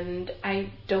and I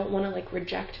don't want to like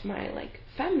reject my like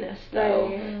femness though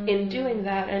in doing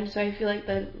that. And so I feel like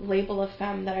the label of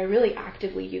femme that I really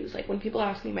actively use, like when people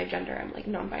ask me my gender, I'm like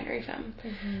non-binary femme.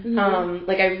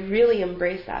 Like I really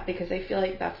embrace that because I feel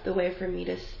like that's the way for me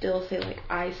to still say like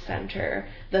I center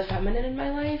the feminine in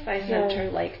my life. I center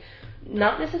like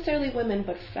not necessarily women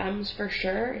but femmes for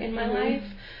sure in my life.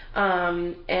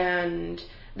 And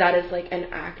that is like an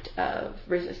act of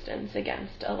resistance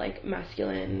against a like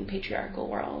masculine patriarchal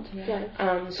world.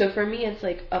 So for me it's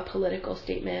like a political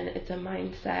statement, it's a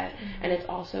mindset, and it's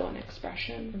also an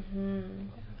expression.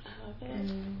 I love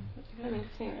it. That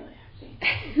makes me really happy.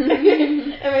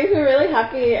 It makes me really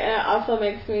happy, and it also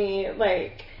makes me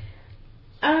like,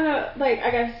 I don't know, like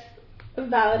I guess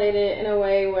validated in a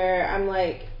way where I'm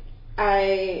like,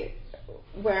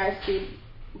 where I see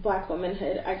Black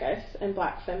womanhood, I guess, and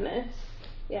Black feminist.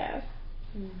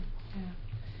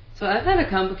 So I've had a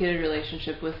complicated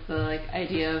relationship with the like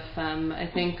idea of femme. I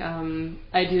think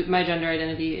my gender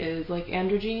identity is like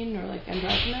androgyne or like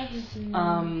androgynous.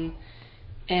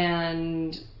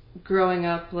 And growing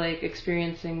up like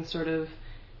experiencing sort of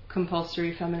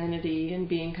compulsory femininity and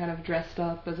being kind of dressed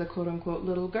up as a quote unquote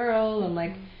little girl and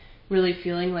like really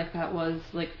feeling like that was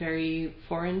like very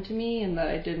foreign to me and that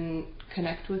I didn't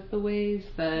connect with the ways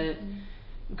that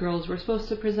girls were supposed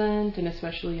to present, and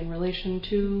especially in relation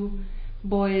to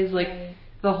boys, like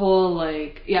the whole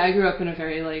like I grew up in a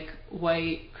very like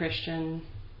white Christian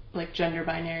like gender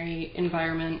binary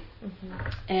environment,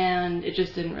 and it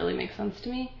just didn't really make sense to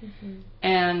me.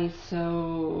 And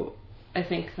so I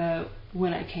think that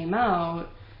when I came out,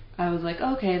 I was like,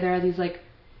 okay, there are these like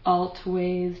alt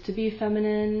ways to be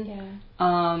feminine,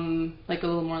 like a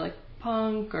little more like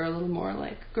punk or a little more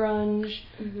like grunge,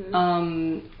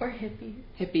 or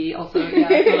hippie also, yeah,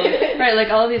 totally. Right, like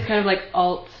all of these kind of like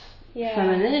alt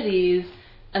femininities.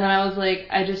 And then I was like,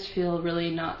 I just feel really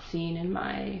not seen in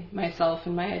myself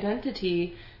and my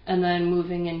identity. And then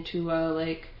moving into a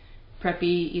like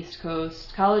preppy East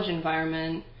Coast college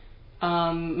environment,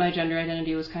 my gender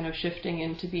identity was kind of shifting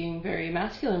into being very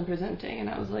masculine presenting. And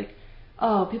I was like,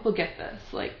 oh, people get this.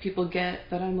 Like, people get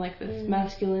that I'm like this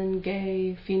masculine,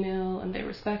 gay, female, and they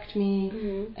respect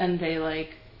me. And they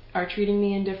like are treating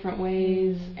me in different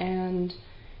ways. And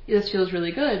this feels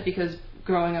really good because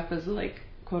growing up as like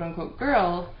quote-unquote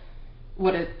girl,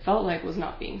 what it felt like was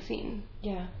not being seen.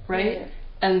 Yeah. Right?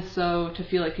 And so to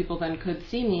feel like people then could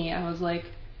see me, I was like,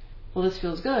 well, this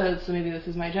feels good, so maybe this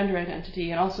is my gender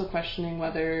identity, and also questioning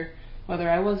whether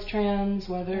I was trans,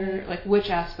 whether, like, which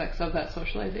aspects of that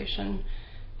socialization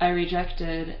I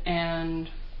rejected. And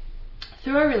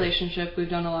through our relationship, we've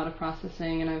done a lot of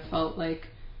processing, and I've felt like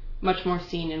much more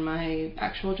seen in my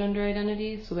actual gender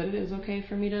identity, so that it is okay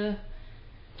for me to,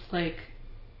 like,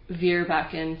 veer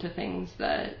back into things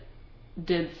that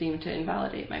did seem to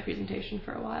invalidate my presentation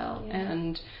for a while.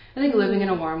 And I think living in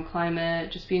a warm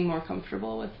climate, just being more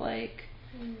comfortable with like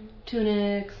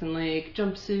tunics and like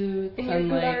jumpsuits and and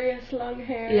your like glorious long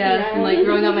hair. and like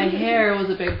growing out my hair was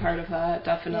a big part of that,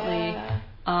 definitely.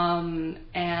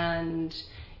 And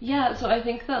yeah, so I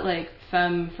think that like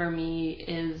femme for me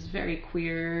is very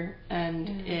queer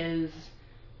and is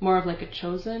more of like a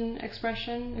chosen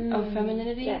expression of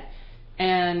femininity.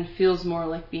 And feels more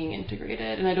like being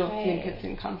integrated, and I don't think it's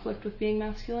in conflict with being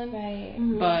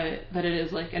masculine, but that it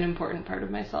is like an important part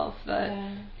of myself that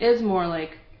is more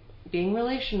like being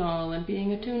relational and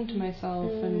being attuned to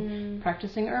myself and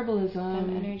practicing herbalism.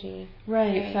 Femme energy.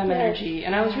 Femme energy.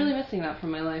 And I was really missing that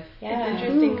from my life. It's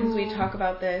interesting because we talk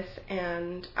about this,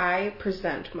 and I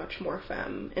present much more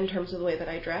femme in terms of the way that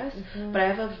I dress, but I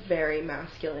have a very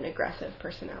masculine, aggressive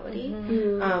personality.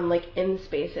 Like in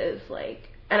spaces, like,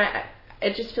 and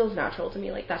it just feels natural to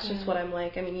me. Like, that's just what I'm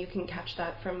like. I mean, you can catch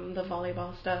that from the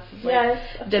volleyball stuff. Like,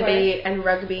 debate and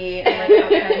rugby and, like,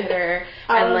 outside hitter.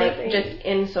 And, like, just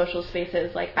in social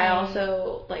spaces. Like, I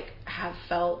also, like, have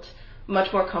felt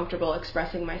much more comfortable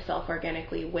expressing myself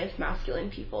organically with masculine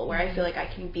people, where I feel like I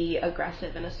can be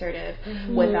aggressive and assertive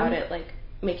without it, like,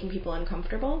 making people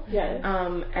uncomfortable.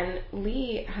 And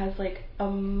Lee has like a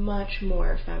much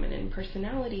more feminine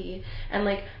personality, and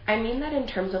like I mean that in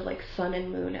terms of like sun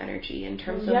and moon energy, in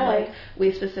terms of like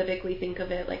we specifically think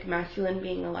of it like masculine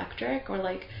being electric or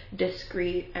like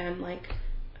discreet and like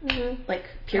like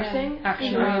piercing,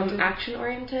 action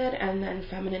oriented, and then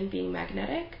feminine being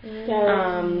magnetic,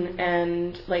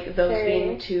 and like those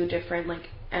being two different like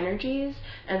energies.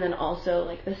 And then also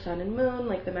like the sun and moon,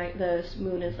 like the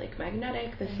moon is like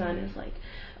magnetic, the sun is like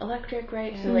electric,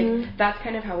 right? So like that's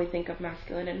kind of how we think of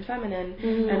masculine and feminine.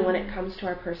 And when it comes to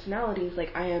our personalities,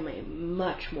 like I am a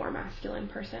much more masculine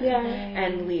person,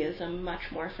 and Lee is a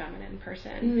much more feminine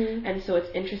person. And so it's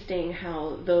interesting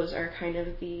how those are kind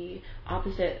of the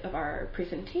opposite of our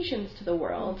presentations to the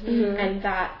world, and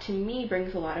that to me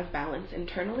brings a lot of balance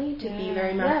internally, to be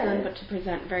very masculine but to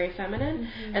present very feminine,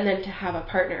 and then to have a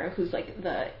partner who's like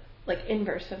the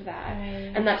inverse of that,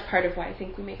 and that's part of why I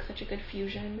think we make such a good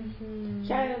fusion.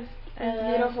 It's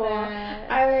beautiful.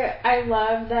 I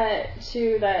love that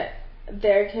too, that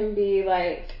there can be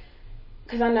like,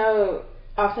 because I know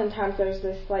oftentimes there's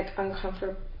this like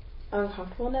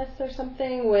uncomfortableness or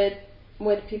something with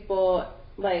people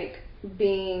like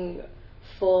being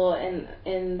full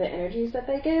in the energies that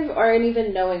they give, or in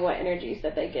even knowing what energies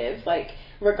that they give, like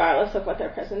regardless of what their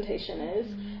presentation is.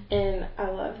 And I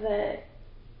love that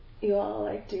you all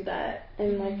like do that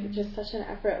in like just such an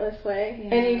effortless way,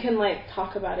 and you can like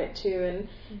talk about it too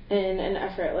in an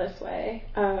effortless way,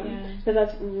 because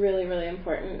that's really, really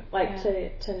important, like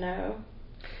to know.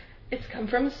 It's come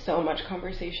from so much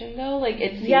conversation though, like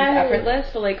it seems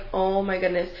effortless, but like oh my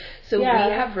goodness. So we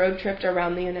have road tripped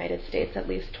around the United States at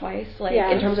least twice, like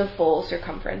in terms of full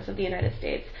circumference of the United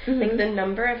States. Like the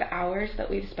number of hours that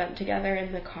we've spent together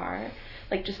in the car,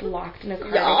 like just locked in a car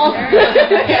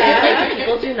together. Like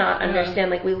people do not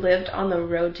understand. Like we lived on the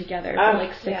road together for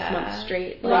like 6 months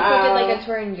straight. We also did like a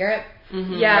tour in Europe.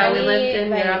 Yeah, we lived in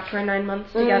Europe for 9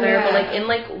 months together, but like in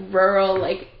like rural,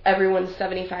 like everyone's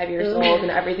 75 years old and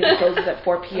everything closes at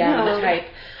 4 p.m. type,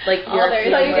 like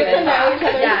European living.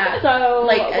 Yeah, so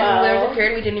like and there was a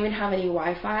period we didn't even have any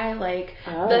Wi-Fi. Like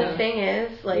the thing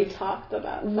is, like we talked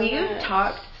about we've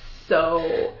talked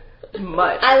so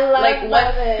much. I love like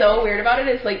what's it. so weird about it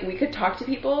is like we could talk to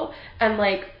people and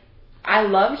like. I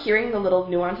love hearing the little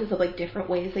nuances of, like, different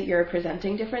ways that you're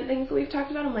presenting different things that we've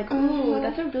talked about. I'm like, ooh,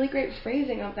 that's a really great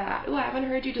phrasing of that. Ooh, I haven't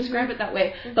heard you describe it that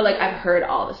way. But, like, I've heard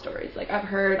all the stories. Like, I've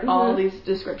heard all these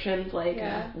descriptions. Like,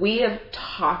 we have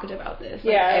talked about this,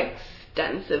 like,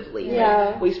 extensively.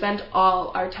 Like, we spent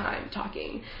all our time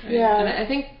talking. Right. Yeah. And I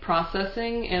think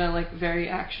processing in a, like, very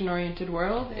action-oriented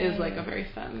world is, like, a very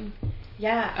fun...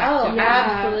 Yeah. Oh,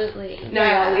 absolutely. No,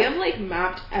 yeah, we have like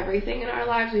mapped everything in our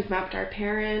lives. We've mapped our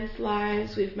parents'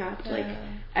 lives. We've mapped like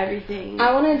everything.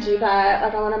 I want to do that.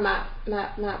 Like I want to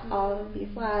map all of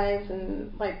these lives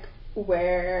and like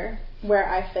where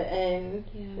I fit in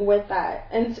with that,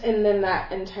 and then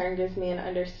that in turn gives me an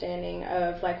understanding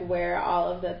of like where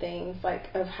all of the things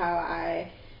like of how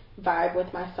I vibe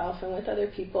with myself and with other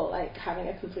people, like having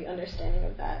a complete understanding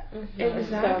of that. Exactly.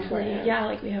 So important. Yeah,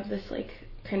 like we have this like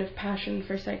kind of passion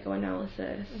for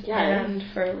psychoanalysis and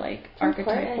for like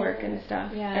archetype work and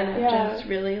stuff. And it just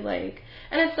really like,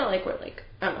 and it's not like we're like,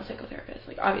 I'm a psychotherapist,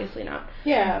 like obviously not.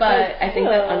 Yeah. But I think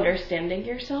that understanding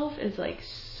yourself is like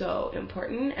so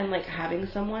important, and like having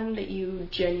someone that you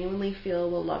genuinely feel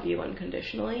will love you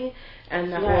unconditionally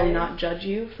and that will not judge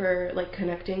you for like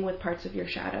connecting with parts of your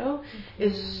shadow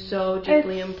is so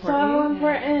deeply important. So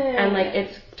important. And like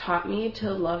it's taught me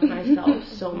to love myself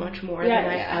so much more than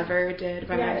I ever did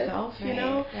by myself, you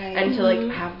know? And to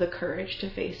like have the courage to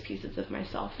face pieces of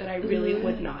myself that I really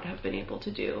would not have been able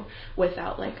to do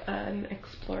without like an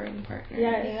exploring partner.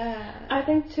 I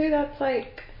think too that's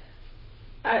like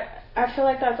I feel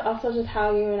like that's also just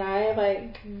how you and I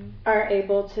like are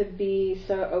able to be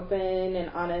so open and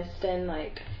honest and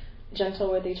like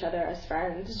gentle with each other as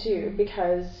friends too,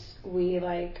 because we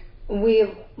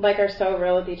are so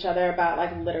real with each other about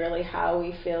like literally how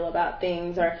we feel about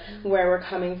things or where we're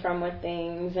coming from with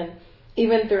things, and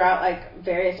even throughout like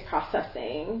various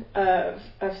processing of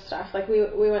stuff. Like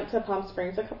we went to Palm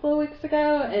Springs a couple of weeks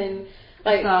ago, and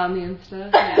like I saw on the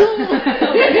Insta.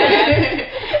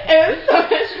 It was so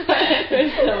much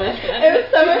fun. It was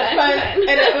so much fun,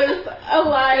 and it was a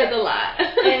lot. It was a lot.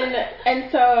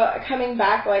 And so coming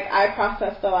back, like I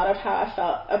processed a lot of how I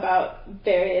felt about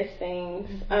various things.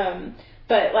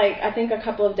 But like I think a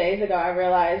couple of days ago, I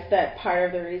realized that part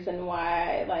of the reason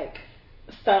why I like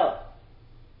felt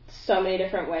so many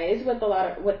different ways with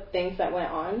things that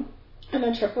went on on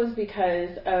the trip was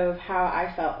because of how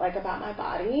I felt like about my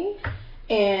body.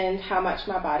 And how much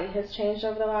my body has changed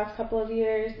over the last couple of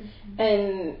years,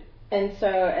 and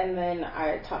then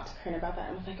I talked to Corinne about that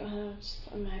and was like, oh,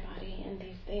 just my body and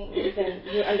these things, and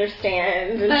you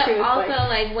understand. And but she was also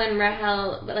like when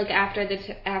Rahel, like after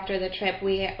the trip,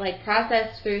 we like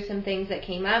processed through some things that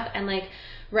came up, and like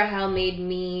Rahel made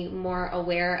me more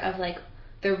aware of like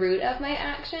the root of my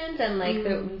actions and like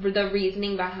the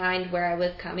reasoning behind where I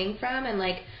was coming from, and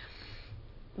like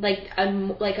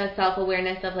a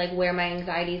self-awareness of like where my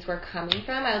anxieties were coming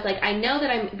from. I was like, I know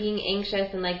that I'm being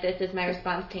anxious and like this is my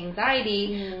response to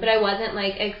anxiety, but I wasn't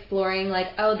like exploring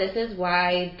like, oh, this is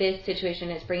why this situation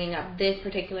is bringing up this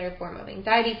particular form of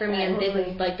anxiety for me, and this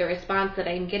is like the response that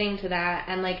I'm getting to that.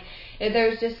 And like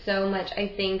there's just so much, I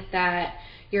think that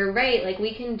you're right, like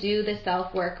we can do the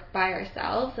self-work by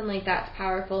ourselves, and like that's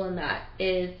powerful and that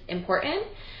is important.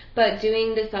 But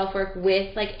doing the self-work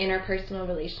with, like, interpersonal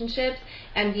relationships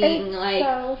and being it's like,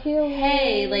 so healing.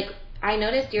 Hey, like, I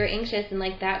noticed you're anxious and,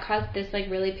 like, that caused this, like,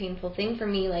 really painful thing for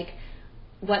me. Like,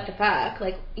 what the fuck?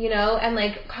 Like, you know? And,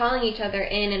 like, calling each other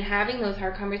in and having those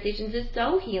hard conversations is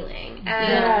so healing.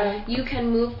 And you can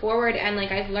move forward. And,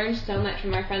 like, I've learned so much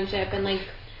from our friendship and, like,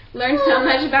 learned so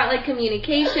much about, like,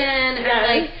 communication and,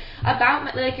 like,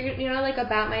 about, like, you know, like,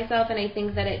 about myself. And I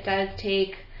think that it does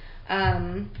take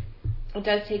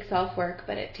self-work,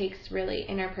 but it takes really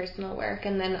interpersonal work.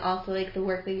 And then also, like, the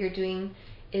work that you're doing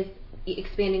is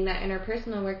expanding that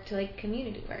interpersonal work to, like,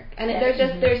 community work. And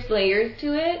there's layers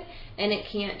to it, and it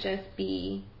can't just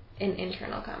be an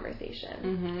internal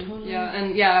conversation. Totally.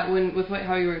 Yeah, and with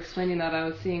how you were explaining that, I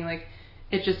was seeing, like,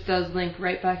 it just does link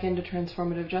right back into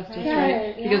transformative justice,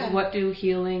 right? Because what do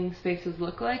healing spaces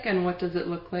look like, and what does it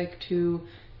look like to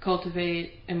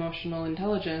cultivate emotional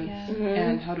intelligence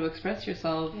and how to express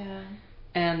yourself.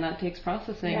 And that takes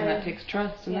processing, and that takes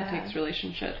trust, and that takes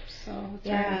relationships. So it's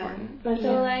very important. But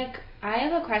so, like, I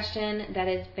have a question that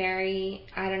is very,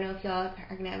 I don't know if y'all are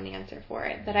going to have an answer for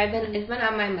it, but it's been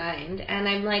on my mind. And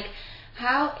I'm like,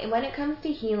 when it comes to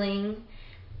healing,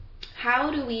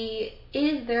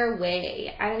 is there a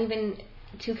way,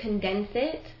 to condense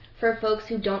it for folks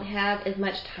who don't have as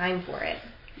much time for it?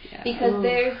 Yeah. Because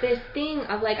there's this thing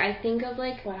of, like, I think of,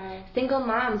 like, single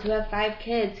moms who have 5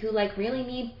 kids who, like, really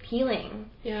need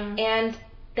healing. Yeah. And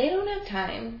they don't have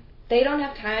time. They don't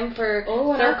have time for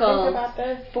circles.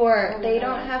 They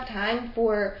don't have time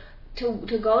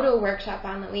to go to a workshop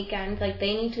on the weekends. Like,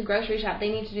 they need to grocery shop. They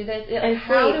need to do this. And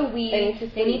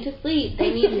they need to sleep.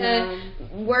 They need to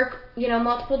work,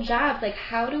 multiple jobs. Like,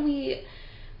 how do we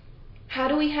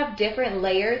have different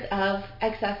layers of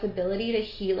accessibility to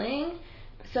healing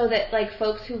so that, like,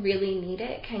 folks who really need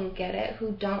it can get it,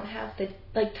 who don't have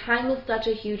time is such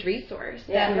a huge resource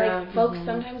that folks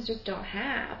sometimes just don't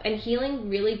have. And healing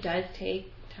really does take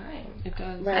time. It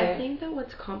does. Right. I think that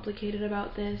what's complicated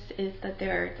about this is that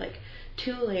there are, like,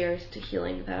 2 layers to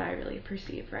healing that I really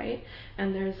perceive, right?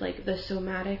 And there's, like, the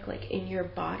somatic, like, in your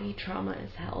body trauma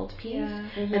is held piece,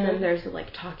 and then there's the,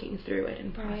 like, talking through it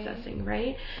and processing,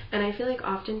 right? And I feel like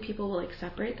often people will, like,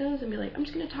 separate those and be like, I'm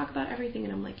just going to talk about everything,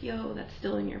 and I'm like, yo, that's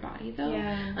still in your body, though.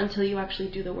 Until you actually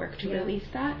do the work to release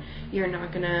that,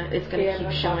 it's going to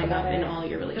keep showing up in all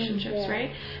your relationships,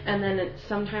 right? And then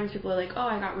sometimes people are like, oh,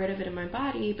 I got rid of it in my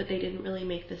body, but they didn't really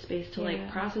make the space to,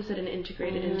 like, process it and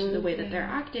integrate it into the way that they're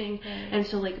acting. And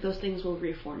so, like, those things will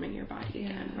reform in your body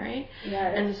again, right?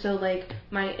 Yes. And so, like,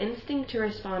 my instinct to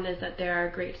respond is that there are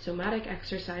great somatic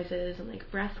exercises and, like,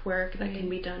 breath work that can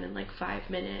be done in, like,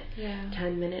 5-minute,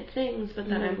 10-minute things. But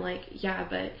then I'm like,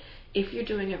 but if you're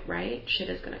doing it right, shit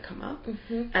is going to come up.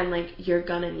 And, like, you're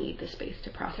going to need the space to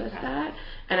process that.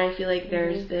 And I feel like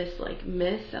there's this, like,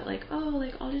 myth that, like, oh,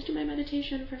 like, I'll just do my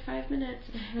meditation for 5 minutes.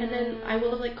 And then I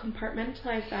will have, like,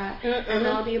 compartmentalized that. And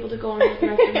then I'll be able to go on with the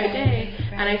rest of my day.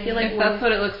 And I feel like... If that's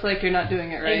what it looks like, you're not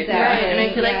doing it right. Exactly. Right.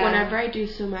 And I feel like whenever I do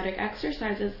somatic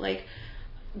exercises, like,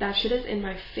 that shit is in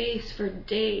my face for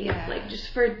days. Like, just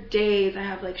for days, I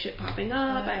have, like, shit popping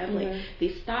up. I have, like,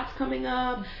 these thoughts coming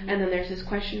up. And then there's this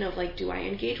question of, like, do I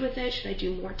engage with it? Should I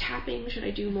do more tapping? Should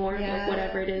I do more of, like,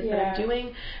 whatever it is that I'm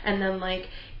doing? And then, like,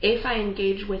 if I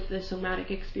engage with the somatic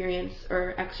experience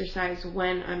or exercise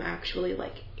when I'm actually,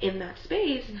 like, in that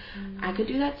space, I could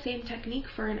do that same technique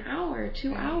for an hour,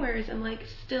 2 hours, and, like,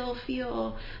 still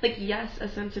feel, like, yes, a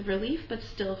sense of relief, but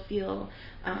still feel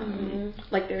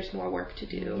like there's more work to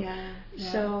do.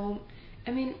 So,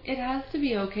 I mean, it has to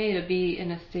be okay to be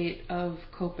in a state of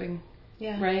coping,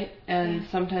 right? And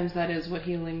sometimes that is what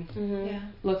healing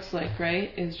looks like,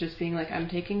 right? Is just being like, I'm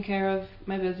taking care of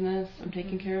my business, I'm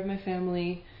taking care of my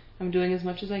family, I'm doing as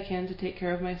much as I can to take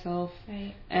care of myself.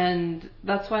 Right. And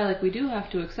that's why, like, we do have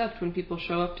to accept when people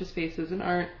show up to spaces and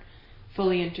aren't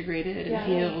fully integrated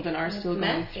and healed and are still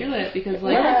going through it, because,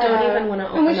 like, don't even want to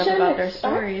open up about their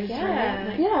stories.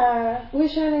 Right? Like, we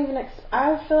shouldn't even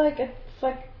I feel like it's,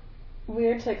 like,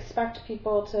 weird to expect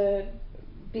people to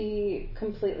be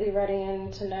completely ready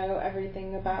and to know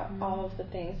everything about all of the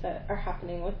things that are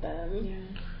happening with them.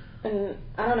 And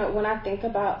I don't know, when I think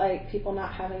about, like, people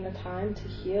not having the time to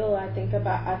heal, I think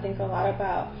a lot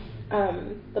about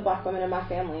the Black women in my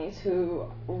families who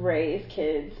raise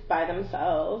kids by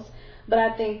themselves. But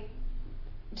I think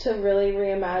to really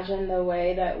reimagine the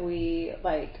way that we,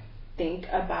 like, think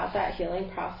about that healing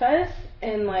process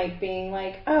and, like, being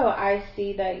like, oh, I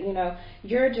see that,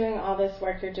 you're doing all this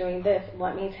work, you're doing this,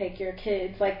 let me take your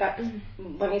kids, like, that's,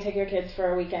 let me take your kids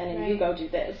for a weekend and you go do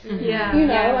this.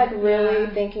 Like,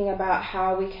 really thinking about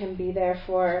how we can be there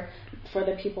for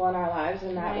the people in our lives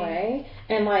in that way.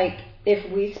 And, like, if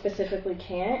we specifically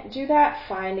can't do that,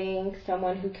 finding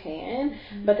someone who can.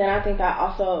 But then I think that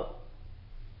also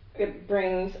it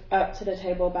brings up to the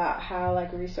table about how,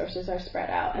 like, resources are spread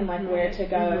out and, like, where to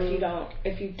go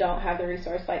if you don't have the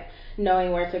resource, like,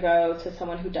 knowing where to go to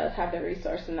someone who does have the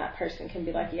resource, and that person can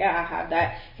be like, I have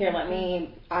that, here,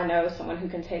 I know someone who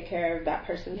can take care of that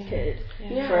person's kid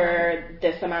for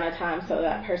this amount of time, so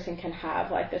that person can have,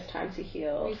 like, this time to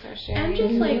heal. And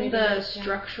just, like, the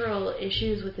structural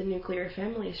issues with the nuclear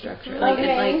family structure, like,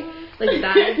 it's like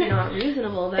that is not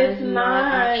reasonable. That is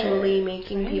not actually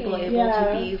making people able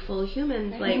to be full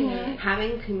humans. Like,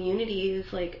 having communities,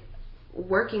 like,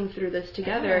 working through this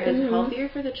together is healthier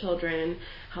for the children,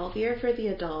 healthier for the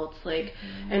adults, like,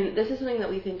 and this is something that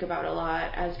we think about a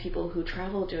lot as people who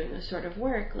travel doing this sort of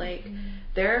work. Like,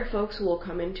 there are folks who will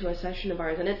come into a session of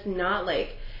ours, and it's not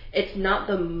like it's not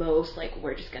the most, like,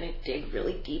 we're just gonna dig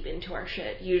really deep into our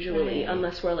shit, usually,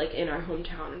 unless we're, like, in our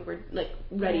hometown and we're, like,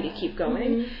 ready to keep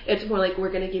going. It's more like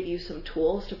we're gonna give you some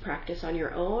tools to practice on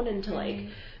your own and to, like,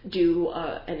 do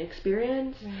an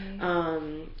experience.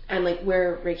 And, like,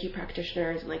 we're Reiki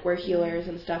practitioners and, like, we're healers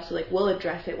and stuff, so, like, we'll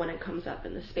address it when it comes up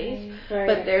in the space.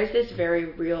 But there's this very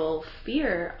real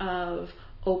fear of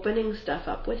opening stuff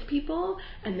up with people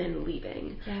and then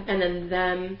leaving, and then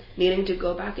them needing to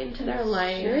go back into their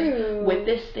life with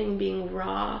this thing being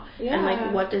raw, and,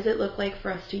 like, what does it look like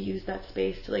for us to use that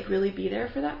space to, like, really be there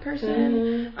for that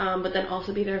person, but then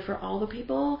also be there for all the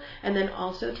people, and then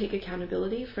also take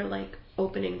accountability for, like,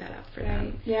 opening that up for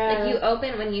them.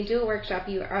 Like, when you do a workshop,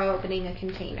 you are opening a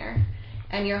container,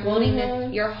 and you're holding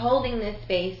this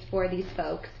space for these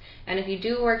folks. And if you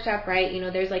do a workshop right,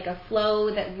 there's, like, a flow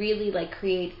that really, like,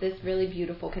 creates this really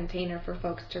beautiful container for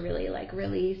folks to really, like,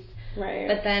 release. Right.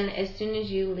 But then as soon as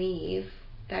you leave,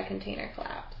 that container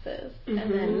collapses. And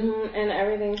then and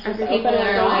everything's just people open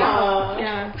and raw.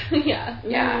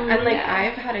 And, like,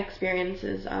 I've had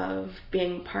experiences of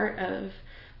being part of,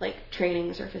 like,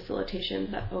 trainings or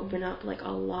facilitations that open up, like,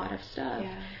 a lot of stuff.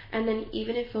 And then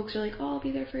even if folks are like, oh, I'll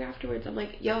be there for you afterwards, I'm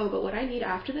like, yo, but what I need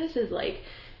after this is, like,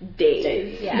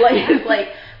 days. Like,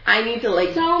 I need to,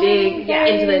 like, dig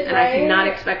into this, and I cannot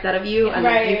expect that of you, and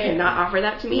like, you cannot offer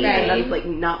that to me, and that's, like,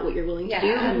 not what you're willing to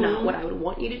do, and not what I would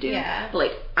want you to do. But,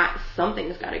 like,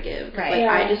 something's got to give. Like,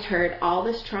 I just heard all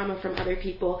this trauma from other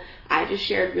people. I just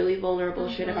shared really vulnerable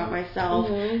shit about myself,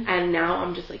 and now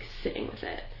I'm just, like, sitting with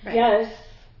it.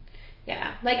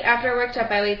 Yeah, like, after a workshop,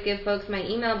 I always give folks my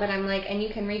email, but I'm like, and you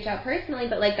can reach out personally,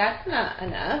 but, like, that's not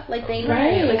enough. Like, they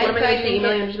Like, what am I going to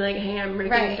email you and just be like, hey, I'm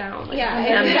breaking it down. Like,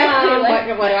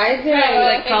 what do I do?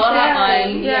 Like, call a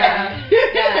hotline.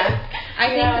 I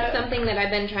think that something that I've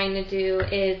been trying to do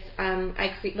is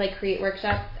I create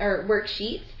workshops or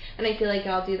worksheets. And I feel like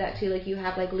y'all do that too. Like, you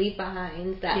have, like, leave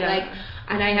behinds that like,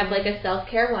 and I have, like, a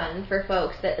self-care one for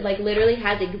folks that, like, literally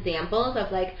has examples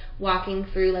of, like, walking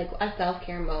through, like, a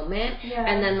self-care moment,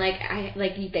 and then, like,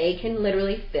 they can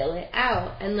literally fill it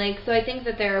out. And, like, so I think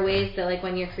that there are ways that, like,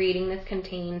 when you're creating this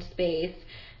contained space,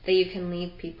 that you can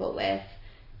leave people with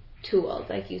tools,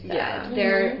 like you said.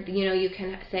 There, you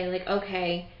can say, like,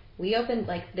 okay, we opened,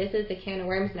 like, this is the can of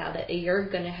worms now that you're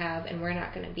going to have, and we're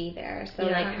not going to be there. So,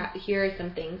 like, here are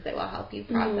some things that will help you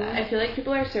process. I feel like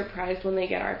people are surprised when they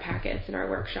get our packets and our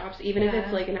workshops. Even if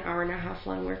it's, like, an hour and a half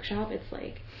long workshop, it's,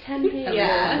 like, 10 pages.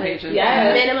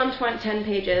 Minimum 10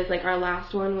 pages. Like, our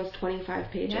last one was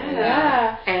 25 pages.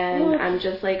 And I'm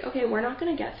just like, okay, we're not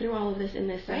going to get through all of this in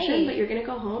this session, but you're going to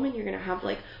go home and you're going to have,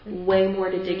 like, way more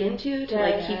to dig into to,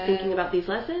 like, keep thinking about these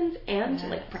lessons and to,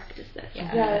 like, practice this.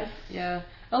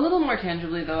 A little more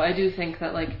tangibly, though, I do think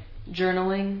that, like,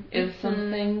 journaling is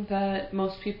something that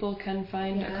most people can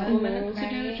find a couple minutes to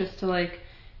do, just to, like,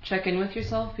 check in with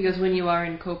yourself, because when you are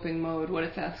in coping mode, what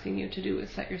it's asking you to do is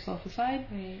set yourself aside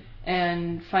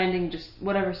and finding just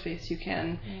whatever space you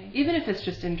can, even if it's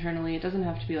just internally. It doesn't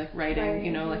have to be, like,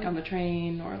 writing, like, on the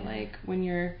train, or, like, when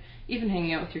you're even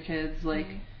hanging out with your kids, like,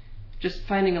 just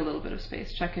finding a little bit of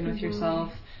space, check in with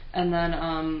yourself. And then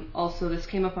also this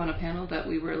came up on a panel that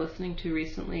we were listening to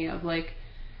recently of, like,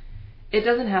 it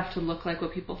doesn't have to look like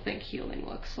what people think healing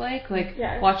looks like. Like,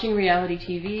 watching reality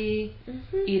TV,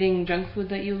 eating junk food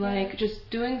that you like, just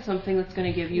doing something that's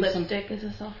going to give you Lipstick is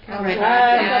a self-care.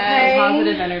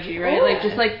 Positive energy, right? Like,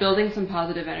 just, like, building some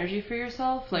positive energy for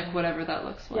yourself, like, whatever that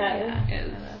looks like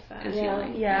is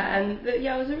healing. And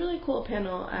it was a really cool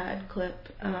panel at CLIP.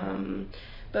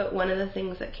 But one of the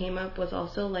things that came up was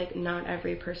also, like, not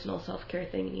every personal self-care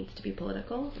thing needs to be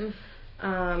political.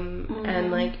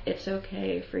 And, like, it's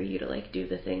okay for you to, like, do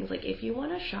the things, like, if you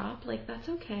want to shop, like, that's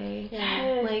okay.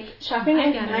 Like, shopping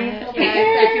is nice. If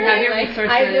you have your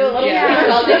resources. I do a little like,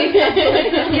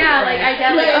 I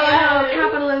get, like,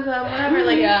 capitalism, whatever,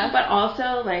 like, but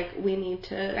also, like, we need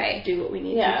to do what we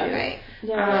need to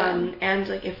do. And,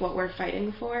 like, if what we're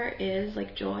fighting for is,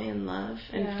 like, joy and love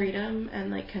and freedom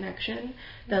and, like, connection,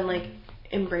 then, like,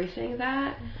 embracing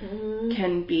that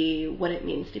can be what it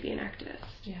means to be an activist.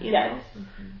 You know?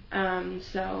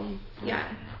 So,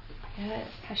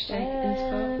 Hashtag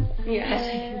inspo.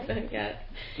 Hashtag inspo,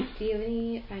 Do you have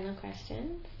any final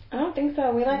questions? I don't think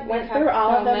so. We, like, went through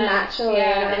all of them naturally,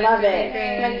 and I love it.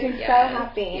 It makes me so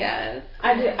happy.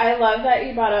 I love that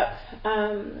you brought up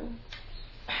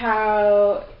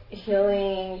how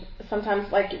healing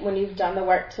sometimes, like, when you've done the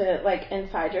work to, like,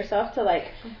 inside yourself, to, like,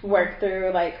 work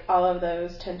through, like, all of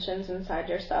those tensions inside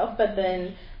yourself, but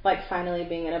then, like, finally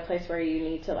being in a place where you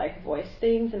need to, like, voice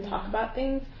things and talk about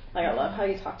things. Like, I love how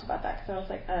you talked about that, because I was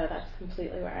like, oh, that's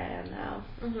completely where I am now.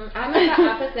 I'm like the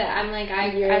opposite. I'm like,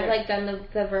 I've like done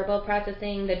the verbal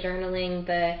processing, the journaling,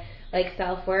 the like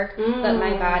self work, but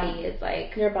my body is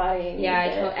like your body.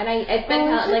 Yeah, it's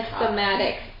been like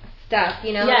somatic stuff,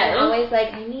 you know. Yes. I'm always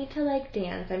like, I need to like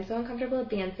dance. I'm so uncomfortable with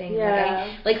dancing.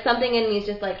 Yeah. Like something in me is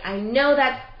just like, I know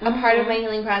that's a part of my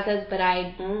healing process, but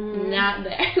I'm not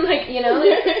there. Like, you know.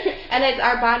 And it's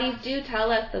our bodies do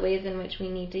tell us the ways in which we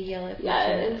need to heal if we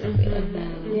live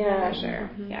them. Yeah, for sure.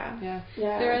 Yeah.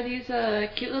 There are these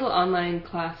cute little online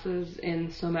classes in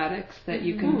somatics that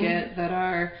you can get that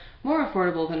are more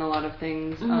affordable than a lot of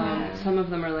things. Some of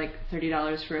them are like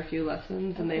 $30 for a few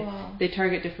lessons, and they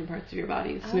target different parts of your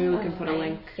body. So maybe we can put a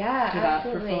link to that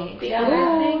for folks. The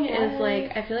other thing is,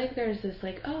 like, I feel like there's this,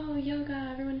 like, oh, yoga,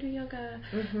 everyone do yoga.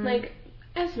 Like,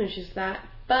 as much as that.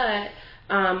 But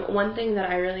one thing that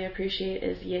I really appreciate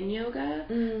is yin yoga,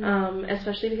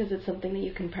 especially because it's something that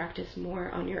you can practice more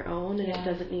on your own, and it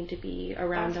doesn't need to be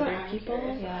around other people.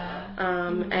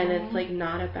 And it's, like,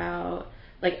 not about...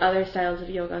 Like, other styles of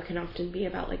yoga can often be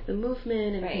about, like, the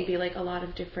movement and can be, like, a lot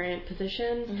of different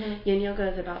positions. Yin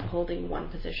yoga is about holding one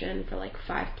position for, like,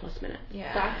 5+ minutes.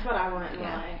 That's what I want in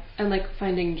my life. And, like,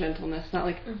 finding gentleness, not,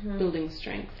 like, building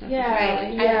strength. And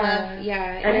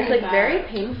it's, like, very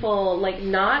painful. Like,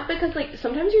 not because, like,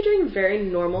 sometimes you're doing very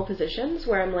normal positions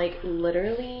where I'm, like,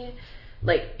 literally...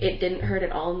 Like, it didn't hurt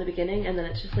at all in the beginning, and then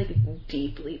it's just, like,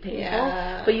 deeply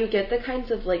painful. But you get the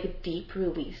kinds of, like, deep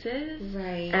releases.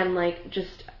 And, like,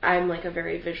 just, I'm, like, a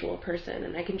very visual person,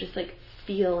 and I can just, like,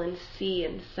 feel and see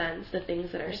and sense the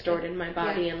things that are stored in my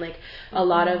body, and, like, a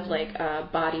lot of, like,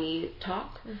 body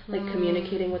talk, like,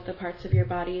 communicating with the parts of your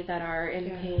body that are in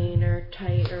pain or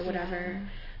tight or whatever.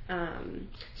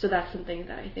 So that's something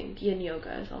that I think yin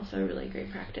yoga is also a really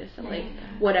great practice. And like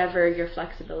whatever your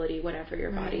flexibility, whatever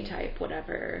your body type,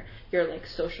 whatever your like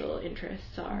social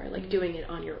interests are, like doing it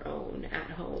on your own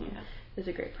at home is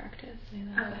a great practice.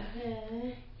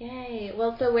 Yay.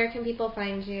 Well, so where can people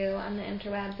find you on the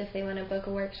interwebs if they want to book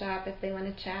a workshop, if they want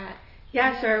to chat?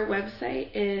 Yeah, so our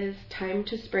website is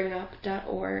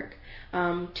timetospringup.org,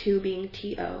 2 being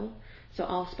T-O. So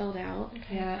all spelled out.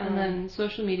 Yeah, and then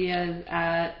social media is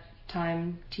at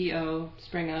TimeTO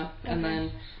Spring Up, and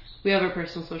then we have our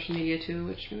personal social media too,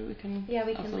 which maybe we can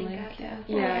link that.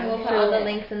 Yeah, we'll put all the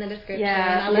links in the description.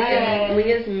 Yeah, we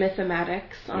use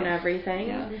Mythematics on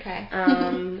everything. Okay.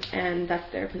 And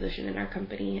that's their position in our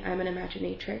company. I'm an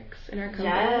Imaginatrix in our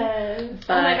company.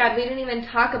 Oh my God, we didn't even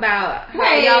talk about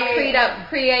how y'all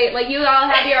create. Like, you all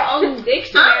have your own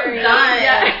dictionary.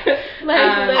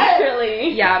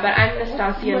 Literally. Yeah, but I'm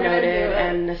Nastasia Noted,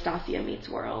 and Nastasia Meets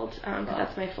World, because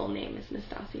that's my full name is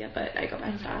Nastasia, but I go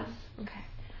by Stas. Okay.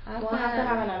 Awesome. We'll have to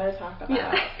have another talk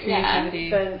about creativity.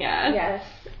 Yes.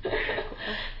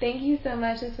 Thank you so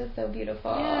much. This was so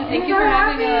beautiful. Yeah, thank you for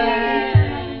having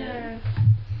us.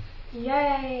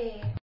 Yay.